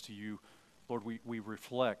our heads to you, Lord, we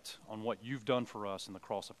reflect on what you've done for us in the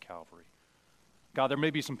cross of Calvary. God, there may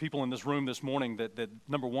be some people in this room this morning that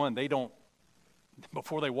number one, they don't,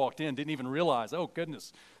 before they walked in, didn't even realize, oh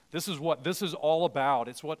goodness, this is what this is all about.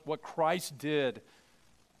 It's what Christ did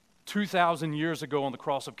 2,000 years ago on the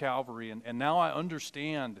cross of Calvary. And now I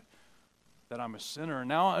understand that I'm a sinner. And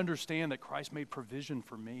now I understand that Christ made provision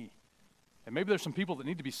for me. And maybe there's some people that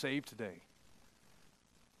need to be saved today.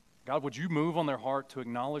 God, would you move on their heart to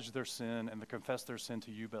acknowledge their sin and to confess their sin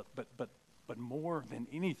to you, but more than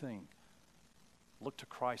anything, look to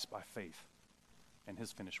Christ by faith and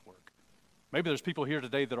His finished work. Maybe there's people here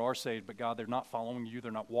today that are saved, but God, they're not following you.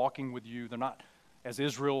 They're not walking with you. They're not, as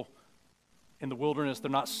Israel in the wilderness,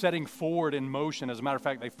 they're not setting forward in motion. As a matter of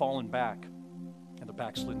fact, they've fallen back and they're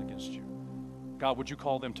backslidden against you. God, would you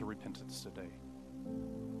call them to repentance today?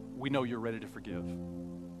 We know you're ready to forgive.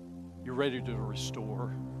 You're ready to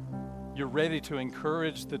restore. You're ready to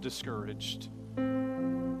encourage the discouraged.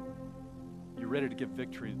 You're ready to give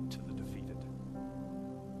victory to the defeated.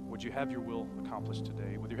 Would you have your will accomplished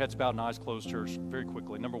today? With your heads bowed and eyes closed, church, very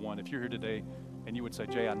quickly. Number one, if you're here today and you would say,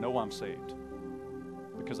 Jay, I know I'm saved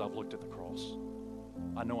because I've looked at the cross.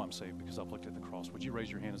 I know I'm saved because I've looked at the cross. Would you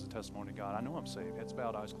raise your hand as a testimony to God? I know I'm saved. Heads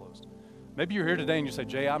bowed, eyes closed. Maybe you're here today and you say,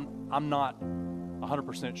 Jay, I'm not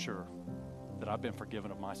 100% sure that I've been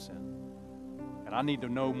forgiven of my sin. And I need to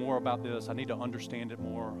know more about this. I need to understand it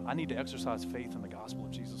more. I need to exercise faith in the gospel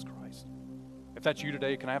of Jesus Christ. If that's you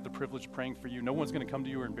today, can I have the privilege of praying for you? No one's going to come to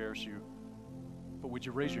you or embarrass you. But would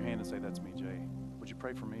you raise your hand and say, that's me, Jay? Would you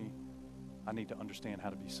pray for me? I need to understand how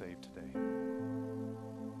to be saved today.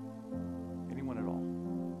 Anyone at all?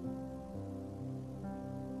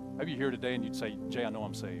 Maybe you're here today and you'd say, Jay, I know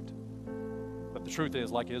I'm saved. But the truth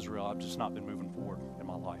is, like Israel, I've just not been moving forward in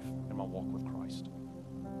my life, in my walk with Christ.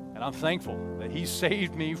 And I'm thankful that He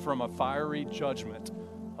saved me from a fiery judgment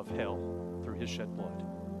of hell through His shed blood.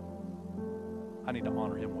 I need to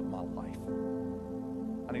honor Him with my life.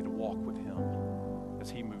 I need to walk with Him as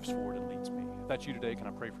He moves forward and leads me. If that's you today, can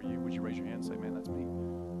I pray for you? Would you raise your hand and say, man, that's me?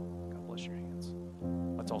 God bless your hand.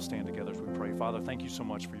 Let's all stand together as we pray. Father, thank you so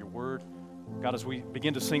much for your word. God, as we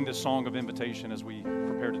begin to sing this song of invitation, as we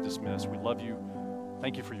prepare to dismiss, we love you.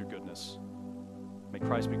 Thank you for your goodness. May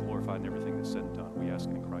Christ be glorified in everything that's said and done. We ask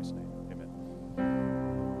it in Christ's name. Amen.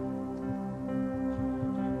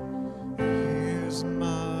 Here's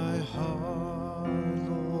my heart,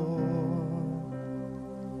 Lord.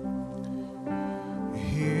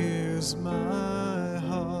 Here's my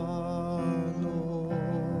heart, Lord.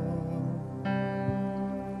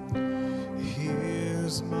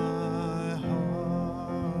 Here's my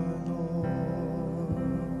heart, Lord.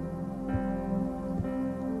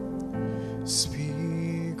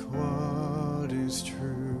 Speak what is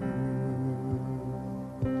true.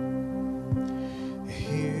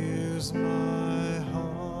 Here's my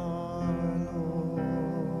heart, Lord.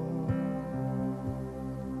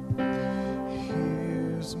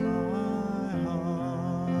 Here's my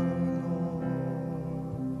heart, Lord.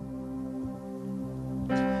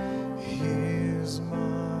 Here's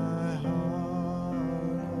my heart,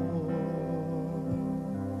 Lord.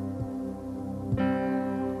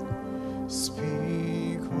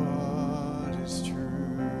 Speak what is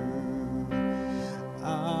true.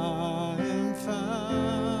 I am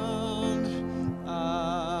found,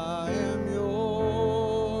 I am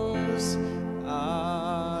yours,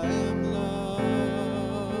 I am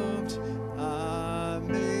loved, I'm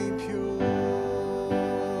made pure,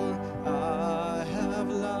 I have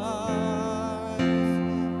life,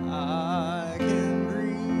 I can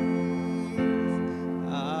breathe,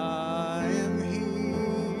 I am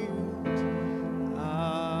healed,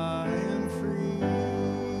 I am free.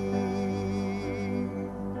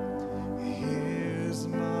 Here's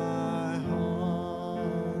my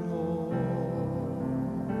heart, Lord.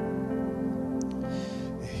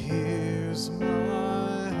 Here's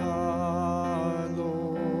my heart,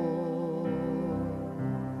 Lord.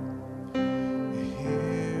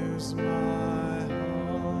 Here's my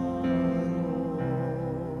heart, Lord.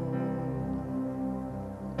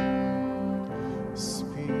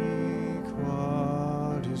 Speak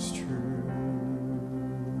what is true.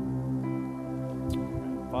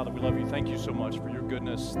 Father, we love you. Thank you so much for your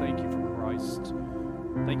goodness. Thank you for Christ.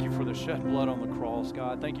 Thank you for the shed blood on the cross,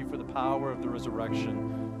 God. Thank you for the power of the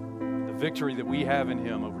resurrection, the victory that we have in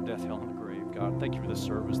him over death, hell, and the grave, God. Thank you for this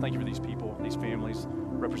service. Thank you for these people, these families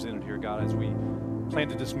represented here, God. As we plan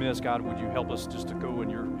to dismiss, God, would you help us just to go in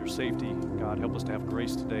your safety? God, help us to have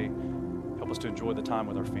grace today. Help us to enjoy the time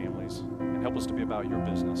with our families, and help us to be about your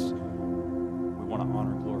business. We want to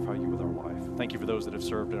honor and glorify you with our life. Thank you for those that have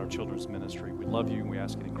served in our children's ministry. We love you, and we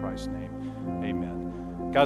ask it in Christ's name. Amen.